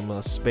didn't leave him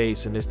enough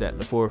space and this, that,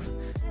 and the fourth.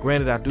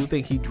 Granted, I do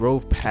think he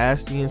drove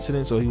past the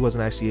incident, so he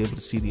wasn't actually able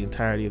to see the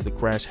entirety of the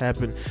crash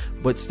happen.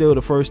 But still,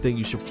 the first thing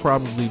you should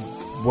probably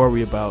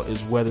worry about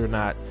is whether or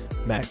not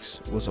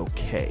Max was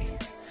okay.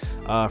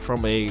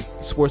 From a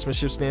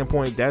sportsmanship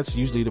standpoint, that's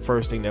usually the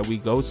first thing that we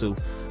go to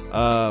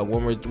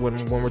when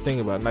we're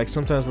thinking about it. Like,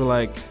 sometimes we're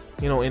like,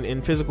 you know,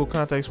 in physical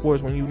contact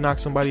sports, when you knock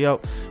somebody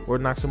out or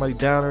knock somebody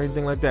down or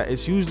anything like that,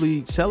 it's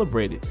usually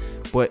celebrated.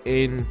 But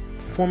in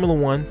Formula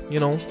One, you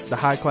know, the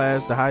high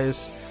class, the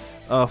highest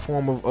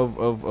form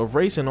of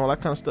racing, all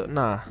that kind of stuff,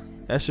 nah,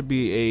 that should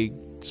be a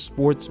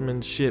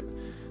sportsmanship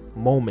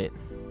moment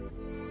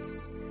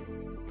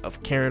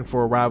of caring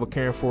for a rival,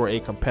 caring for a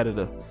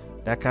competitor.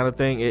 that kind of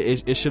thing.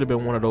 It should have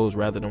been one of those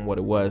rather than what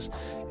it was.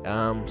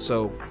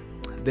 So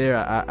there,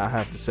 I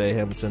have to say,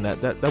 Hamilton,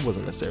 that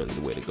wasn't necessarily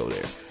the way to go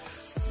there.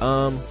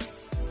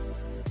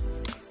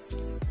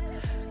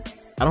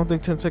 I don't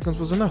think 10 seconds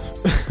was enough.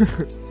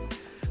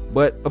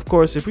 But of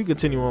course, if we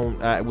continue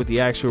on with the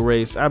actual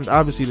race,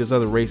 obviously there's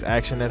other race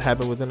action that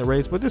happened within the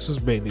race, but this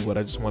was mainly what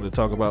I just wanted to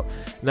talk about.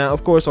 Now,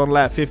 of course, on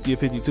lap 50 or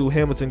 52,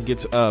 Hamilton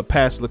gets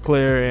past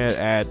Leclerc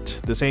at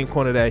the same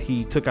corner that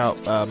he took out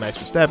Max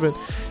Verstappen.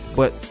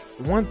 But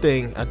one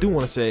thing I do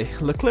want to say,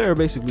 Leclerc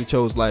basically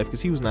chose life,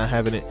 because he was not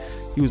having it.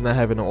 He was not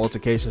having no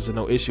altercations and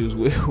no issues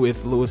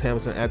with Lewis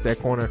Hamilton at that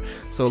corner.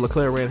 So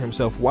Leclerc ran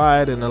himself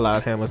wide and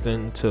allowed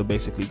Hamilton to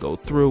basically go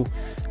through.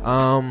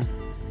 I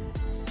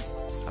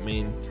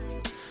mean,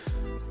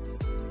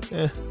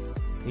 yeah,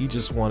 he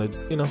just wanted,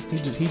 he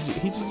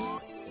just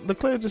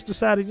Leclerc just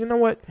decided, you know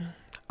what,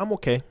 I'm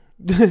okay.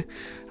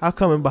 I'll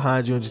come in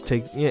behind you and just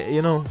take,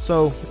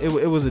 so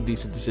it was a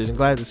decent decision.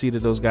 Glad to see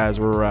that those guys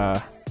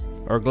were,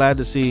 or glad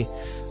to see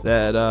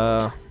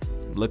that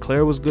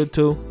Leclerc was good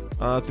too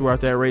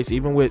throughout that race,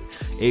 even with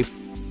a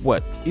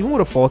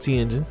faulty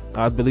engine.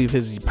 I believe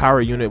his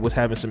power unit was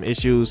having some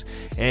issues,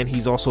 and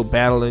he's also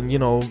battling,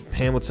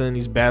 Hamilton.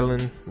 He's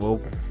battling,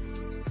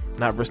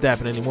 not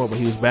Verstappen anymore, but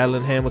he was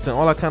battling Hamilton,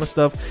 all that kind of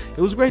stuff.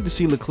 It was great to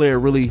see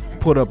Leclerc really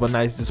put up a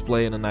nice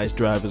display and a nice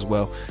drive as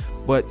well.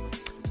 But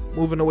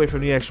moving away from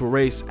the actual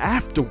race,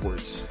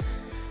 afterwards,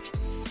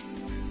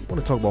 I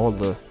want to talk about all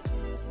the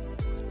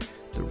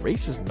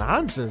racist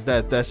nonsense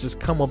that's just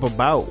come up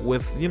about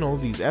with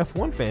these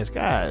F1 fans.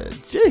 God,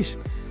 jeez,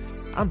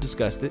 I'm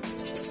disgusted.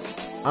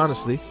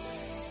 Honestly,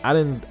 I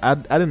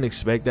didn't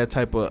expect that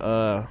type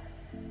of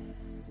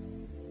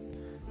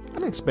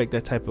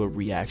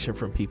reaction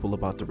from people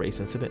about the race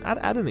incident.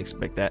 I didn't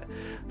expect that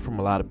from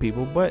a lot of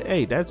people, but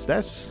hey, that's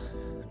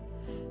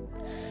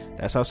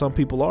how some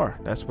people are.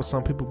 That's what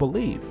some people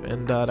believe,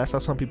 and that's how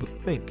some people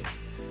think.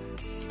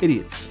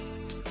 Idiots,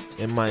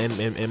 in my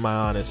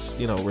honest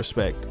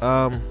respect.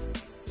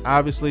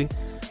 Obviously,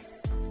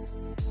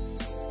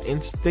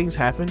 things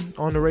happen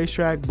on the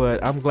racetrack,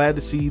 but I'm glad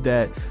to see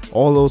that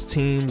all those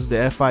teams,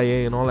 the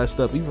FIA and all that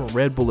stuff, even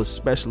Red Bull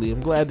especially,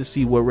 I'm glad to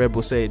see what Red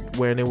Bull said,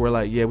 where they were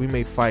like, yeah, we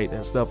may fight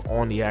and stuff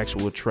on the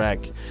actual track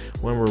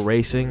when we're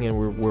racing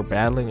and we're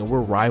battling and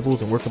we're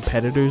rivals and we're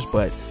competitors,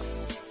 but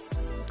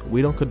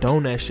we don't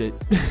condone that shit.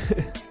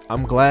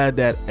 I'm glad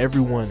that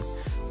everyone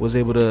was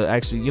able to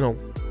actually,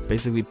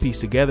 basically piece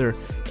together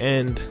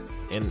and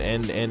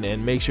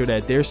make sure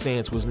that their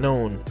stance was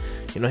known.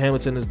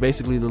 Hamilton is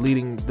basically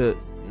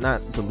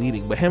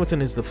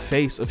Hamilton is the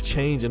face of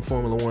change in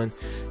Formula One,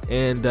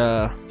 and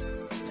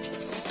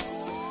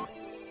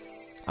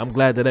I'm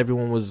glad that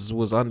everyone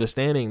was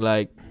understanding,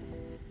 like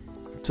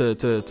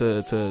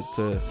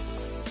to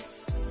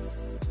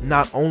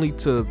not only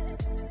to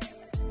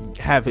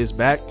have his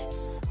back,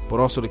 but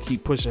also to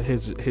keep pushing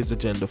his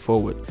agenda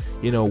forward,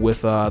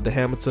 with the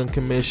Hamilton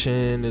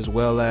Commission, as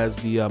well as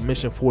the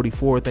Mission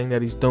 44 thing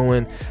that he's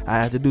doing. I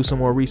have to do some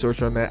more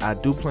research on that. I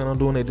do plan on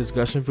doing a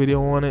discussion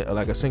video on it,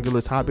 like a singular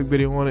topic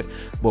video on it,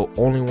 but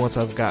only once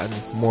I've gotten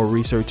more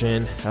research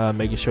in,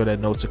 making sure that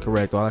notes are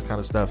correct, all that kind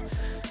of stuff.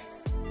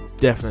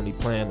 Definitely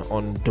plan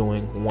on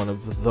doing one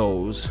of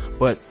those,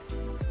 but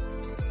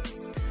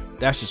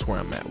that's just where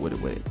I'm at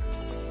with it.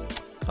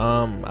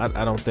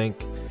 I don't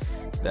think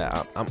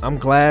that I'm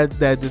glad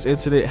that this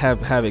incident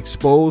have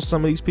exposed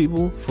some of these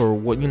people for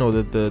what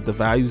the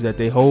values that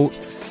they hold,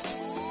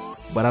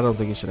 but I don't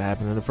think it should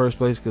happen in the first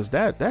place, because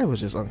that was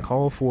just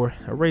uncalled for.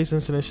 A race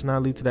incident should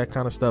not lead to that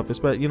kind of stuff,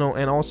 especially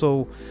and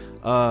also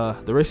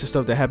the racist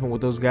stuff that happened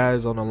with those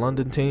guys on the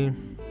London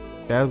team,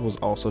 that was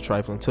also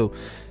trifling too.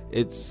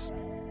 It's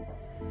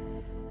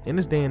in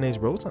this day and age,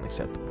 bro, it's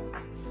unacceptable.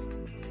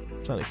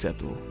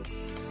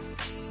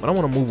 But I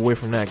want to move away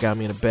from that. Got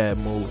me in a bad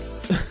mood.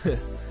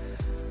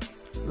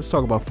 Let's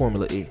talk about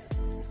Formula E.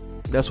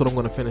 That's what I'm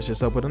going to finish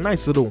this up with. A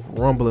nice little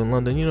rumble in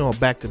London. A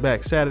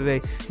back-to-back Saturday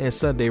and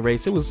Sunday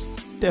race. It was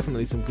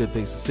definitely some good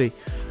things to see.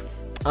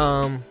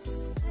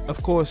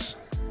 Of course,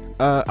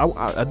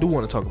 I do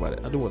want to talk about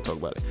it.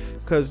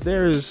 Because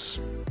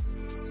there's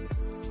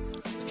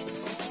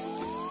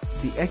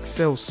the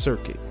Excel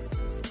circuit.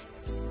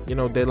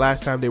 The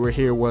last time they were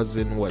here was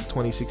in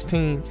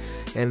 2016,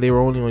 and they were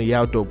only on the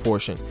outdoor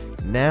portion.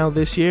 Now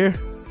this year,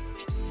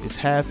 it's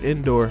half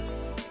indoor,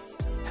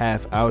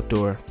 half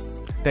outdoor.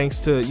 Thanks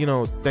to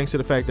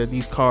the fact that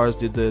these cars,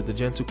 the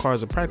Gen 2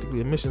 cars, are practically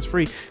emissions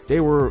free,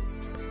 they were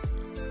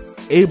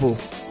able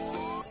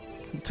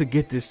to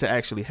get this to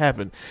actually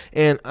happen.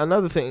 And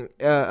another thing,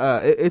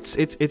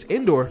 it's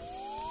indoor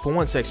for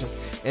one section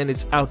and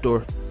it's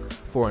outdoor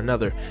for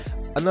another.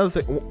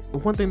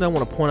 One thing that I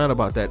want to point out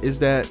about that is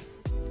that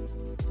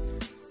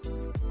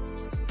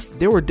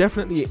there were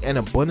definitely an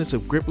abundance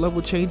of grip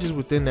level changes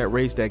within that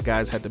race that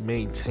guys had to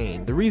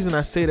maintain. The reason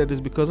I say that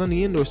is because on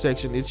the indoor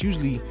section, it's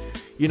usually,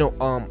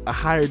 a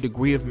higher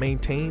degree of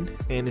maintained,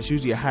 and it's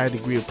usually a higher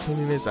degree of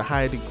cleanliness,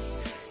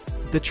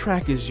 the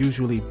track is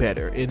usually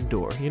better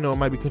indoor. It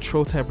might be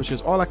control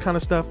temperatures, all that kind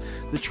of stuff.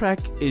 The track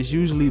is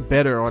usually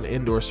better on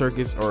indoor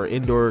circuits or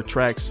indoor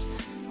tracks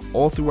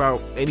all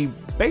throughout any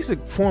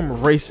basic form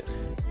of racing.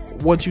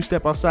 Once you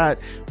step outside,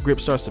 grip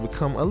starts to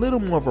become a little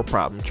more of a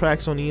problem.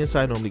 Tracks on the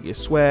inside normally get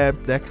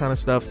swabbed, that kind of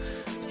stuff.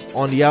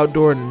 On the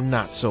outdoor,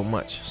 not so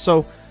much.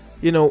 So,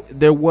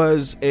 there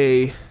was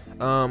a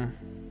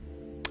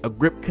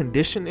grip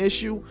condition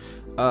issue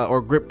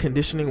or grip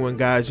conditioning when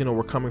guys,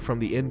 were coming from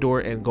the indoor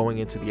and going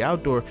into the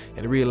outdoor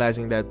and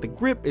realizing that the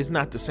grip is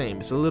not the same.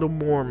 It's a little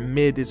more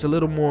mid. It's a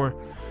little more.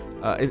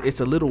 It's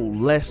a little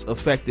less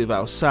effective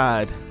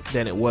outside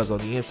than it was on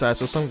the inside.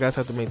 So some guys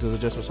have to make those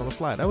adjustments on the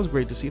fly. That was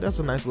great to see. That's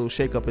a nice little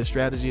shake up in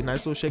strategy, a nice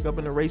little shake up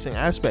in the racing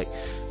aspect,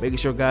 making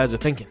sure guys are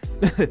thinking.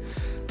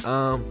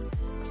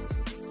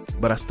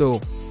 But I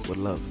still would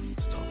love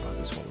to talk about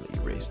this Formula E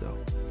race though.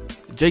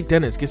 Jake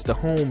Dennis gets the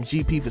home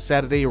GP for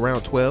Saturday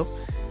around 12.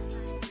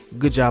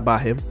 Good job by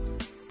him.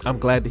 I'm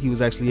glad that he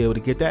was actually able to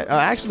get that.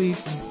 Actually,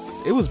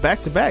 it was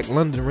back-to-back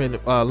London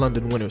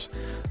winners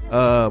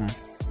of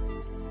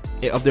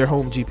their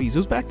home GPs. It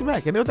was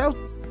back-to-back, and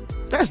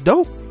that's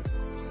dope.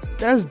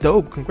 That's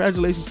dope.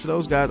 Congratulations to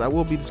those guys. I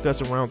will be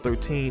discussing round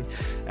 13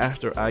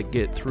 after I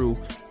get through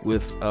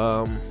with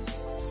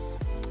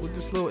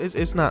this little.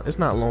 It's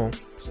not long.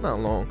 It's not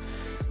long.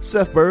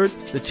 Seth Bird,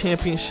 the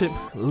championship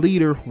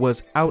leader,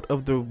 was out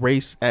of the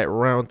race at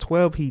round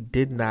 12. He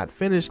did not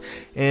finish,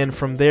 and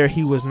from there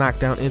he was knocked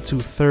down into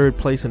third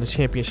place in the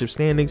championship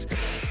standings.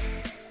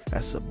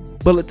 That's a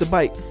bullet to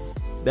bite.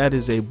 That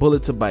is a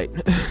bullet to bite.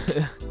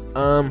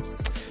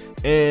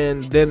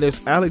 And then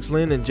there's Alex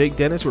Lynn and Jake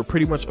Dennis were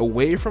pretty much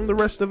away from the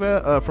rest of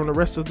the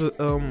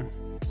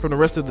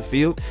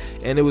field,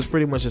 and it was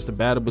pretty much just a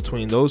battle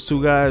between those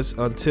two guys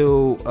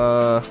until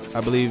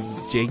I believe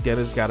Jake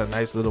Dennis got a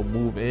nice little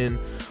move in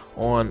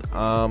on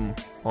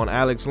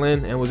Alex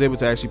Lynn and was able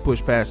to actually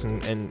push past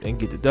and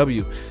get the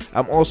W.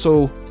 I'm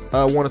also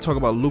want to talk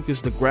about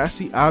Lucas Di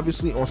Grassi.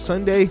 Obviously on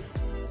Sunday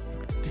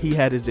he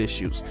had his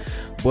issues,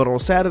 but on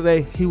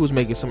Saturday he was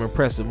making some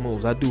impressive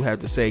moves. I do have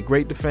to say,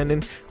 great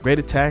defending, great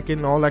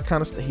attacking, all that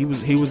kind of stuff. He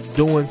was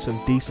doing some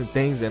decent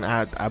things, and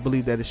I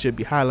believe that it should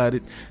be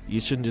highlighted. You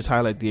shouldn't just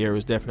highlight the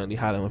errors, definitely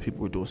highlight when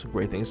people were doing some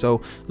great things.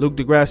 So Lucas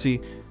Di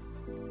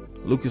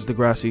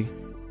Grassi,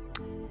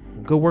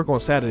 good work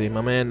on Saturday,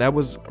 my man. That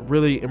was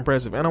really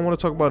impressive. And I want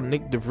to talk about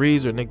Nick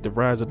DeVries or Nick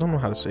DeVries. I don't know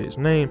how to say his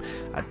name.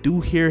 I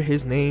do hear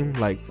his name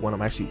like when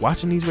I'm actually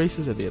watching these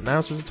races and the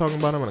announcers are talking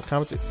about him and the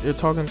comments they're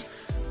talking.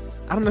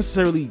 I don't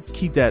necessarily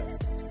keep that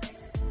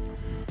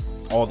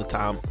all the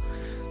time.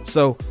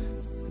 So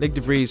Nick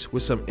DeVries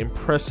with some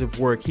impressive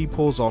work. He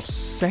pulls off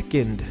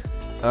second.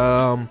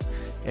 And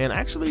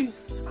actually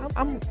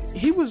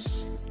he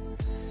was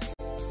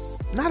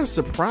not a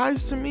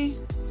surprise to me,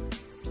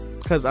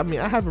 because I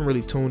haven't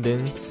really tuned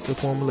in to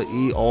Formula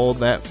E all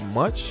that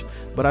much,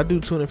 but I do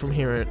tune in from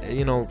here and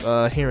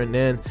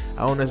then.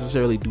 I don't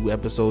necessarily do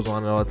episodes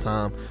on it all the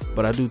time,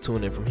 but I do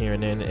tune in from here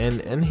and then,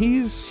 and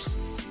he's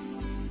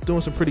doing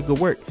some pretty good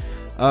work.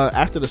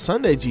 After the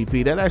Sunday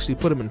GP, that actually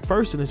put him in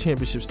first in the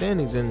championship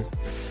standings, and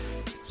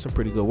some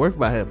pretty good work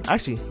by him.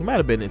 Actually, he might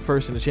have been in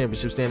first in the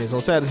championship standings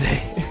on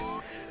Saturday.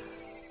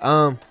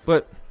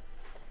 But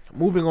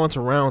moving on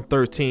to round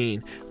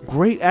 13,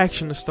 great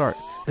action to start.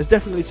 It's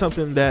definitely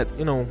something that,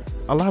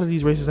 a lot of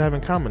these races have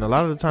in common. A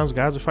lot of the times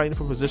guys are fighting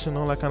for position and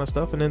all that kind of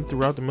stuff, and then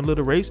throughout the middle of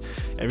the race,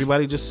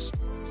 everybody just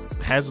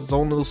has its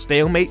own little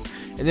stalemate,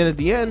 and then at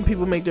the end,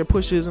 people make their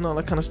pushes and all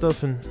that kind of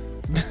stuff, and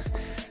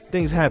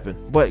things happen.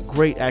 But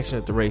great action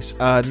at the race.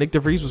 Nick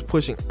DeVries was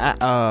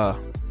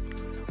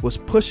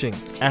pushing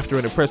after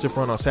an impressive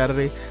run on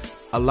Saturday.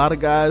 A lot of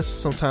guys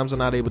sometimes are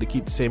not able to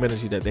keep the same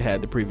energy that they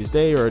had the previous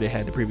day or they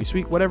had the previous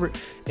week, whatever,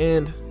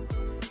 and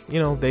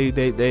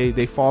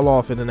they fall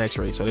off in the next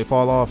race, or they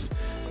fall off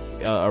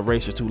a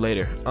race or two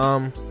later.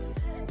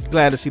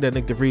 Glad to see that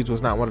Nick DeVries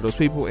was not one of those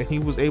people, and he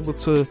was able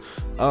to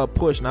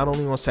push not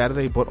only on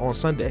Saturday but on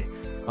Sunday.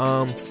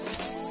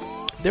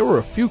 There were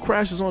a few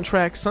crashes on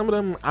track. Some of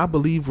them, I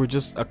believe, were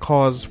just a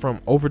cause from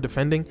over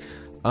defending.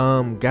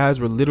 Guys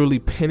were literally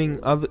pinning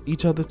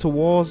each other to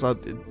walls.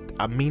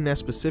 I mean that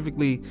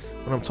specifically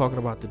when I'm talking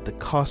about the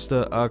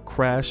DaCosta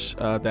crash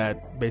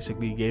that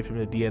basically gave him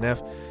the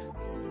DNF.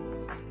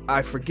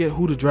 I forget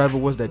who the driver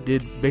was that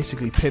did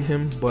basically pin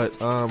him, but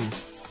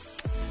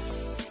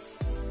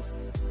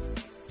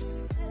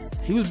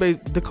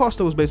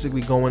DaCosta was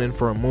basically going in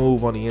for a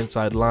move on the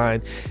inside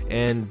line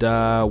and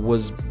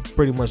was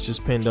pretty much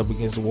just pinned up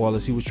against the wall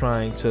as he was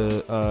trying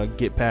to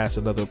get past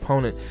another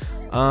opponent.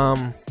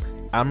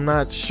 I'm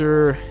not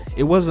sure,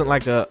 it wasn't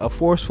like a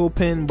forceful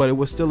pin, but it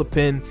was still a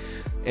pin,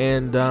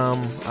 and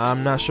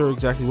I'm not sure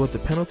exactly what the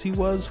penalty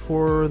was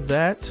for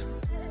that.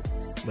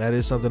 That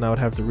is something I would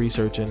have to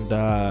research and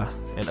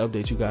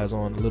update you guys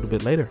on a little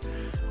bit later.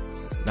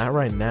 Not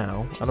right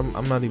now. I don't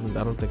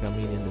think I'm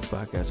in this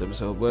podcast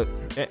episode, but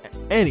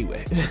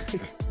anyway.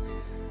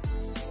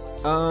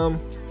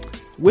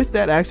 With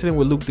that accident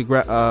with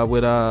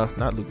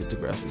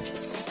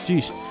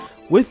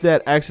with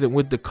that accident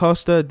with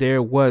DaCosta,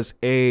 there was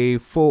a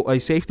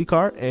safety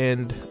car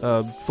and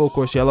full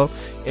course yellow.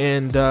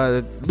 And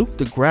Luke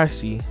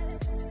deGrasse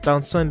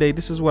on Sunday,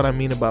 this is what I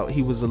mean about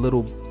he was a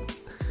little,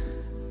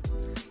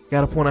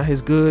 gotta point out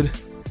his good,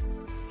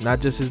 not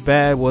just his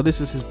bad. Well,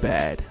 this is his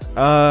bad.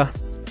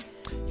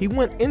 He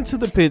went into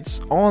the pits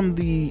on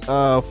the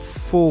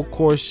full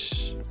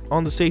course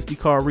on the safety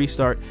car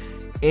restart,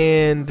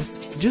 and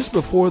just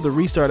before the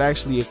restart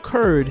actually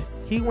occurred,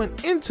 he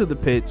went into the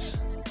pits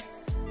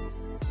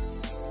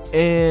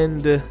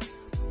and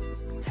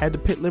had the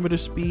pit limiter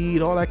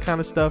speed, all that kind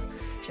of stuff,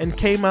 and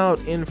came out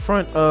in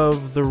front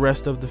of the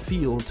rest of the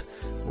field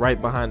right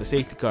behind the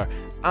safety car.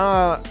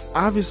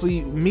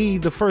 Obviously,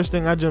 the first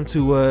thing I jumped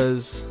to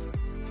was,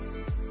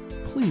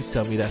 please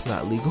tell me that's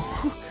not legal.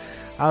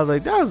 I was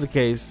like, that was the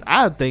case,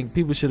 I think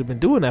people should have been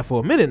doing that for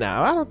a minute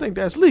now. I don't think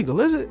that's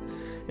legal, is it?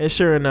 And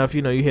sure enough,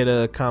 you hear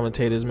the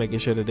commentators making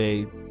sure that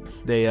they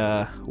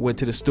went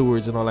to the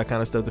stewards and all that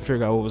kind of stuff to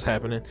figure out what was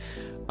happening.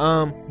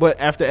 But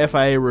after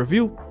FIA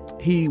review,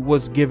 he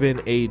was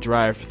given a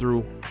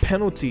drive-through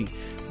penalty,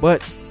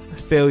 but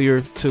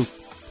failure to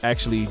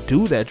actually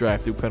do that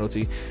drive-through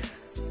penalty,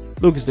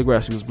 Lucas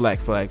deGrasse was black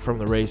flagged from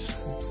the race.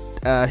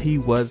 He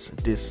was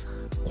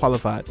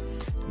disqualified.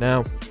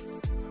 Now,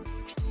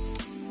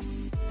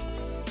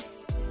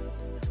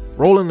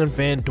 Roland and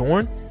Van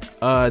Dorn,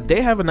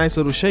 they have a nice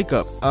little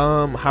shakeup.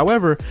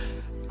 However,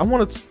 I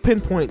want to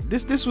pinpoint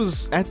this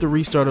was at the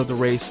restart of the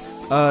race.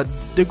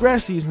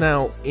 deGrasse is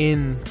now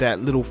in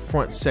that little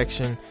front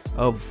section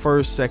of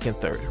first, second,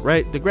 third,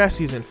 right?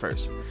 deGrasse is in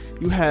first.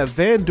 You have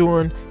Van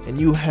Dorn and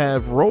you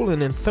have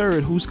Roland in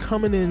third, who's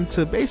coming in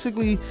to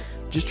basically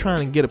just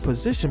trying to get a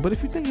position. But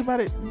if you think about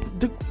it,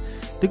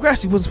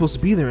 deGrasse wasn't supposed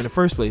to be there in the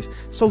first place.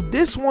 So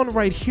this one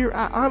right here,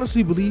 I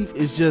honestly believe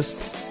is just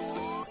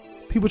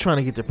people trying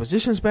to get their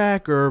positions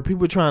back, or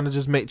people trying to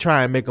just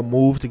try and make a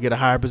move to get a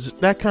higher position,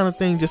 that kind of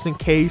thing, just in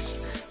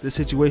case the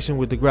situation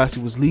with deGrasse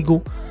was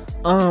legal.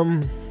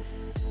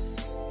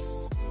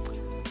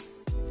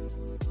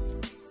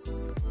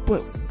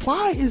 But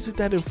why is it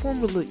that in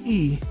Formula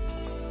E,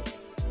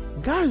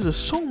 guys are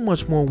so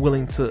much more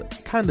willing to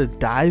kind of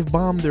dive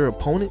bomb their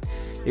opponent?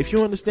 If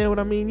you understand what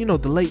I mean,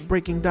 the late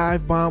breaking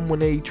dive bomb when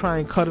they try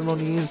and cut it on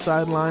the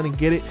inside line and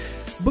get it.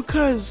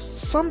 Because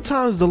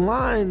sometimes the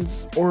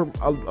lines, or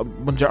a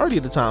majority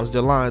of the times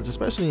the lines,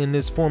 especially in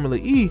this Formula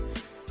E,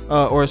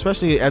 or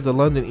especially at the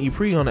London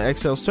E-Prix on the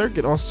XL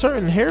circuit, on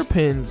certain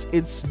hairpins,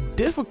 it's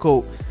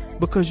difficult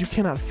because you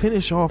cannot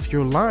finish off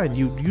your line.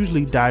 You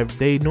usually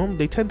they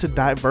tend to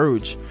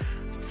diverge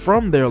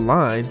from their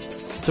line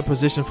to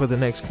position for the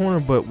next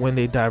corner, but when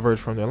they diverge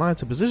from their line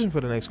to position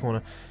for the next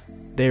corner,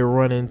 they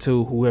run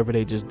into whoever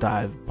they just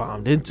dive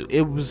bombed into.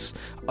 It was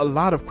a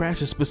lot of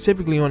crashes,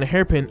 specifically on the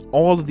hairpin.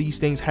 All of these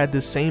things had the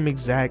same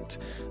exact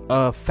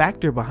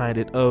factor behind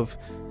it of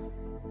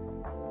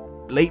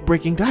late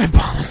breaking dive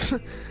bombs.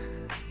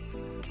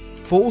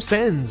 Full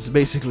sends,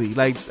 basically.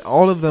 Like,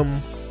 all of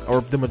them,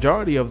 or the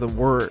majority of them,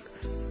 were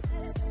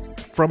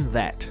from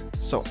that.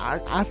 So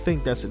I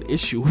think that's an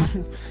issue.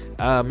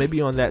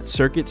 Maybe on that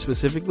circuit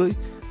specifically.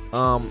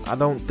 I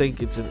don't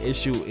think it's an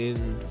issue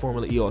in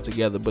Formula E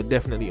altogether, but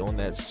definitely on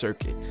that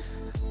circuit.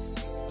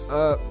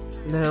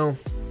 Now,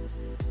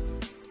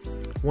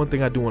 one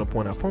thing I do want to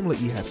point out, Formula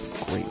E has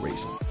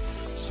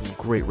some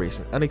great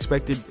racing,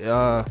 unexpected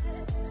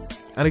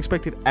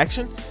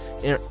action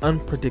and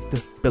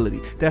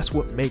unpredictability. That's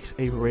what makes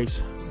a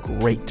race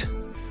great.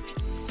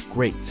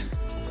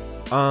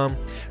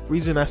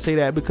 Reason I say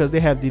that, because they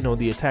have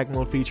the attack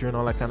mode feature and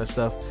all that kind of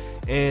stuff.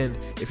 And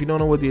if you don't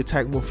know what the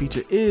attack mode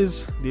feature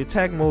is, the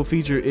attack mode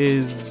feature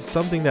is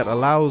something that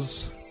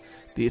allows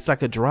it's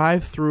like a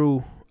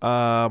drive-through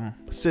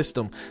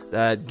system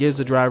that gives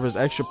the drivers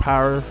extra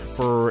power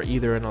for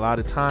either an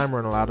allotted time or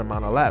an allotted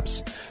amount of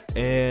laps,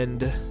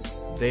 and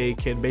they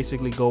can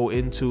basically go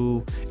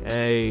into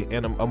a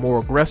more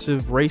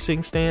aggressive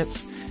racing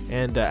stance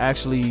and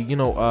actually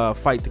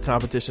fight the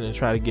competition and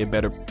try to get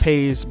better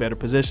pace, better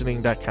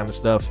positioning, that kind of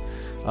stuff,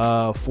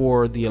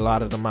 for the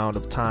allotted amount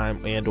of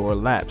time and or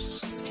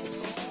laps.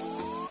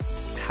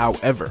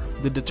 However,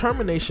 the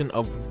determination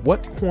of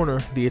what corner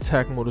the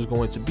attack mode is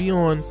going to be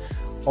on,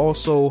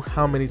 also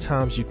how many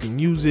times you can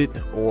use it,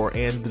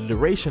 and the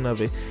duration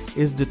of it,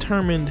 is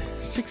determined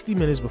 60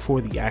 minutes before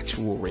the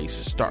actual race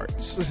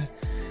starts.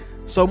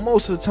 So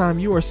most of the time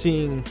you are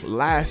seeing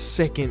last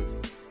second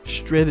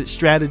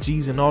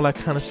strategies and all that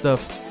kind of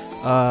stuff,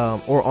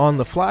 or on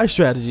the fly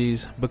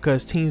strategies,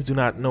 because teams do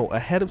not know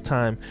ahead of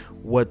time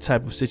what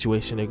type of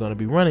situation they're going to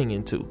be running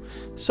into.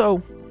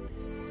 So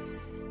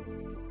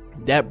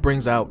that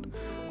brings out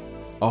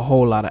a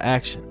whole lot of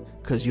action,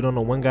 because you don't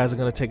know when guys are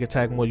going to take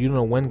attack mode. You don't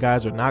know when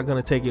guys are not going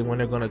to take it, when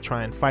they're going to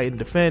try and fight and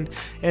defend,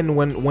 and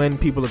when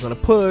people are going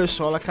to push,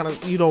 all that kind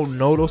of, you don't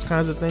know those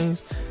kinds of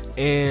things.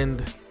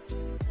 And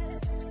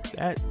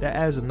that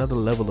adds another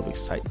level of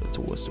excitement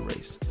towards the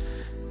race,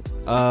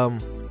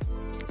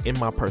 in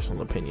my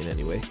personal opinion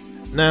anyway.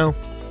 Now,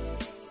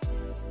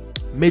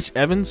 Mitch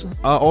Evans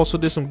also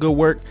did some good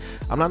work.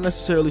 I'm not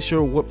necessarily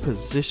sure what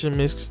position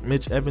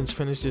Mitch Evans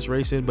finished this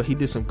race in, but he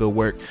did some good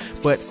work.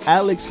 But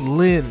Alex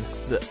Lynn,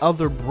 the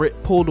other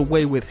Brit, pulled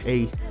away with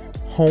a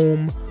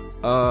home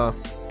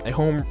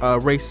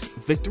race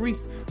victory,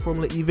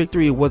 Formula E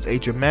victory. It was a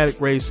dramatic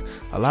race,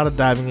 a lot of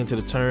diving into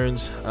the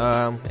turns,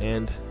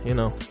 and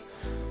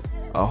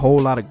a whole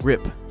lot of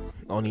grip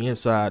on the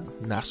inside,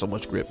 not so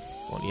much grip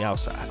on the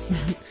outside.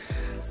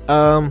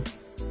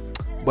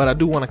 But I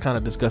do want to kind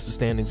of discuss the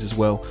standings as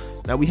well.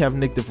 Now we have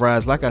Nick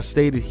DeVries. Like I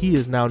stated, he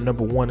is now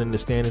number 1 in the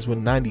standings with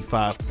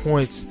 95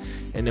 points.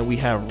 And then we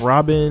have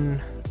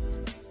Robin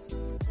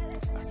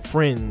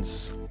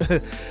Friends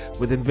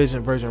with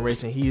Envision Virgin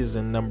Racing. He is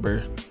in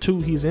number 2.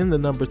 He's in the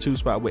number 2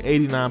 spot with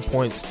 89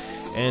 points.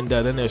 And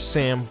then there's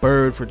Sam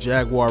Bird for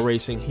Jaguar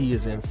Racing. He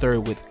is in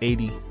 3rd with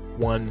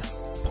 81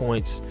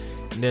 points.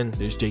 And then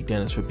there's Jake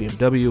Dennis for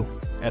BMW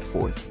at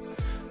 4th.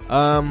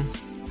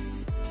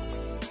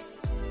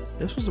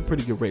 This was a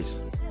pretty good race.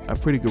 A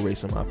pretty good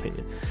race in my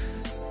opinion.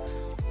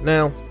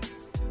 Now,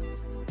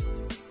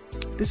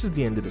 this is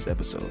the end of this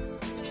episode.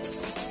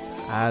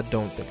 I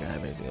don't think I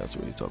have anything else to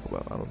really talk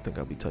about. I don't think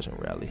I'll be touching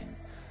Rally.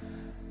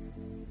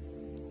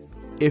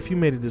 If you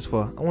made it this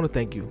far, I want to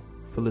thank you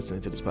for listening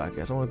to this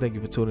podcast. I want to thank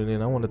you for tuning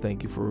in. I want to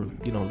thank you for,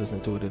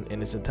 listening to it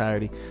in its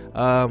entirety.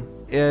 And,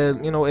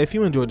 if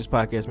you enjoyed this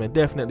podcast, man,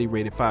 definitely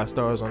rate it 5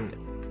 stars on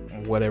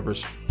whatever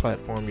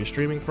platform you're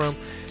streaming from.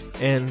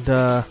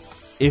 And,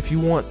 if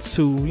you want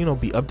to,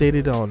 be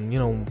updated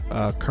on,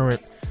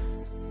 current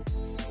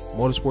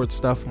motorsport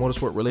stuff,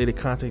 motorsport related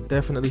content,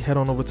 definitely head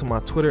on over to my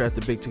Twitter at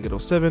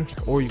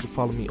TheBigTicket07, or you can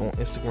follow me on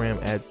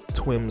Instagram at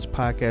Twims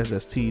Podcast.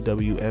 That's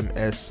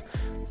TWMS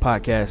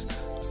Podcast.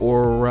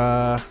 Or,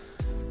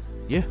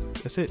 yeah,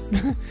 that's it.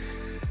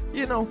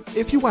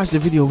 If you watch the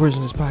video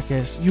version of this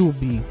podcast,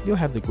 you'll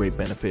have the great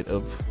benefit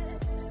of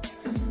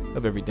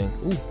everything.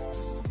 Ooh.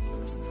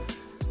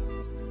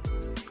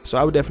 So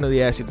I would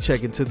definitely ask you to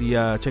check into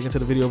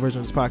the video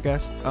version of this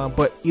podcast.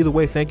 But either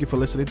way, thank you for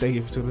listening. Thank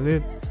you for tuning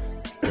in.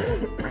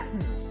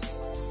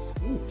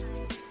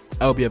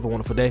 I hope you have a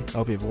wonderful day. I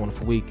hope you have a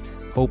wonderful week.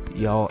 Hope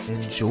y'all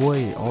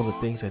enjoy all the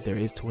things that there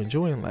is to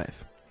enjoy in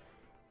life.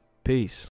 Peace.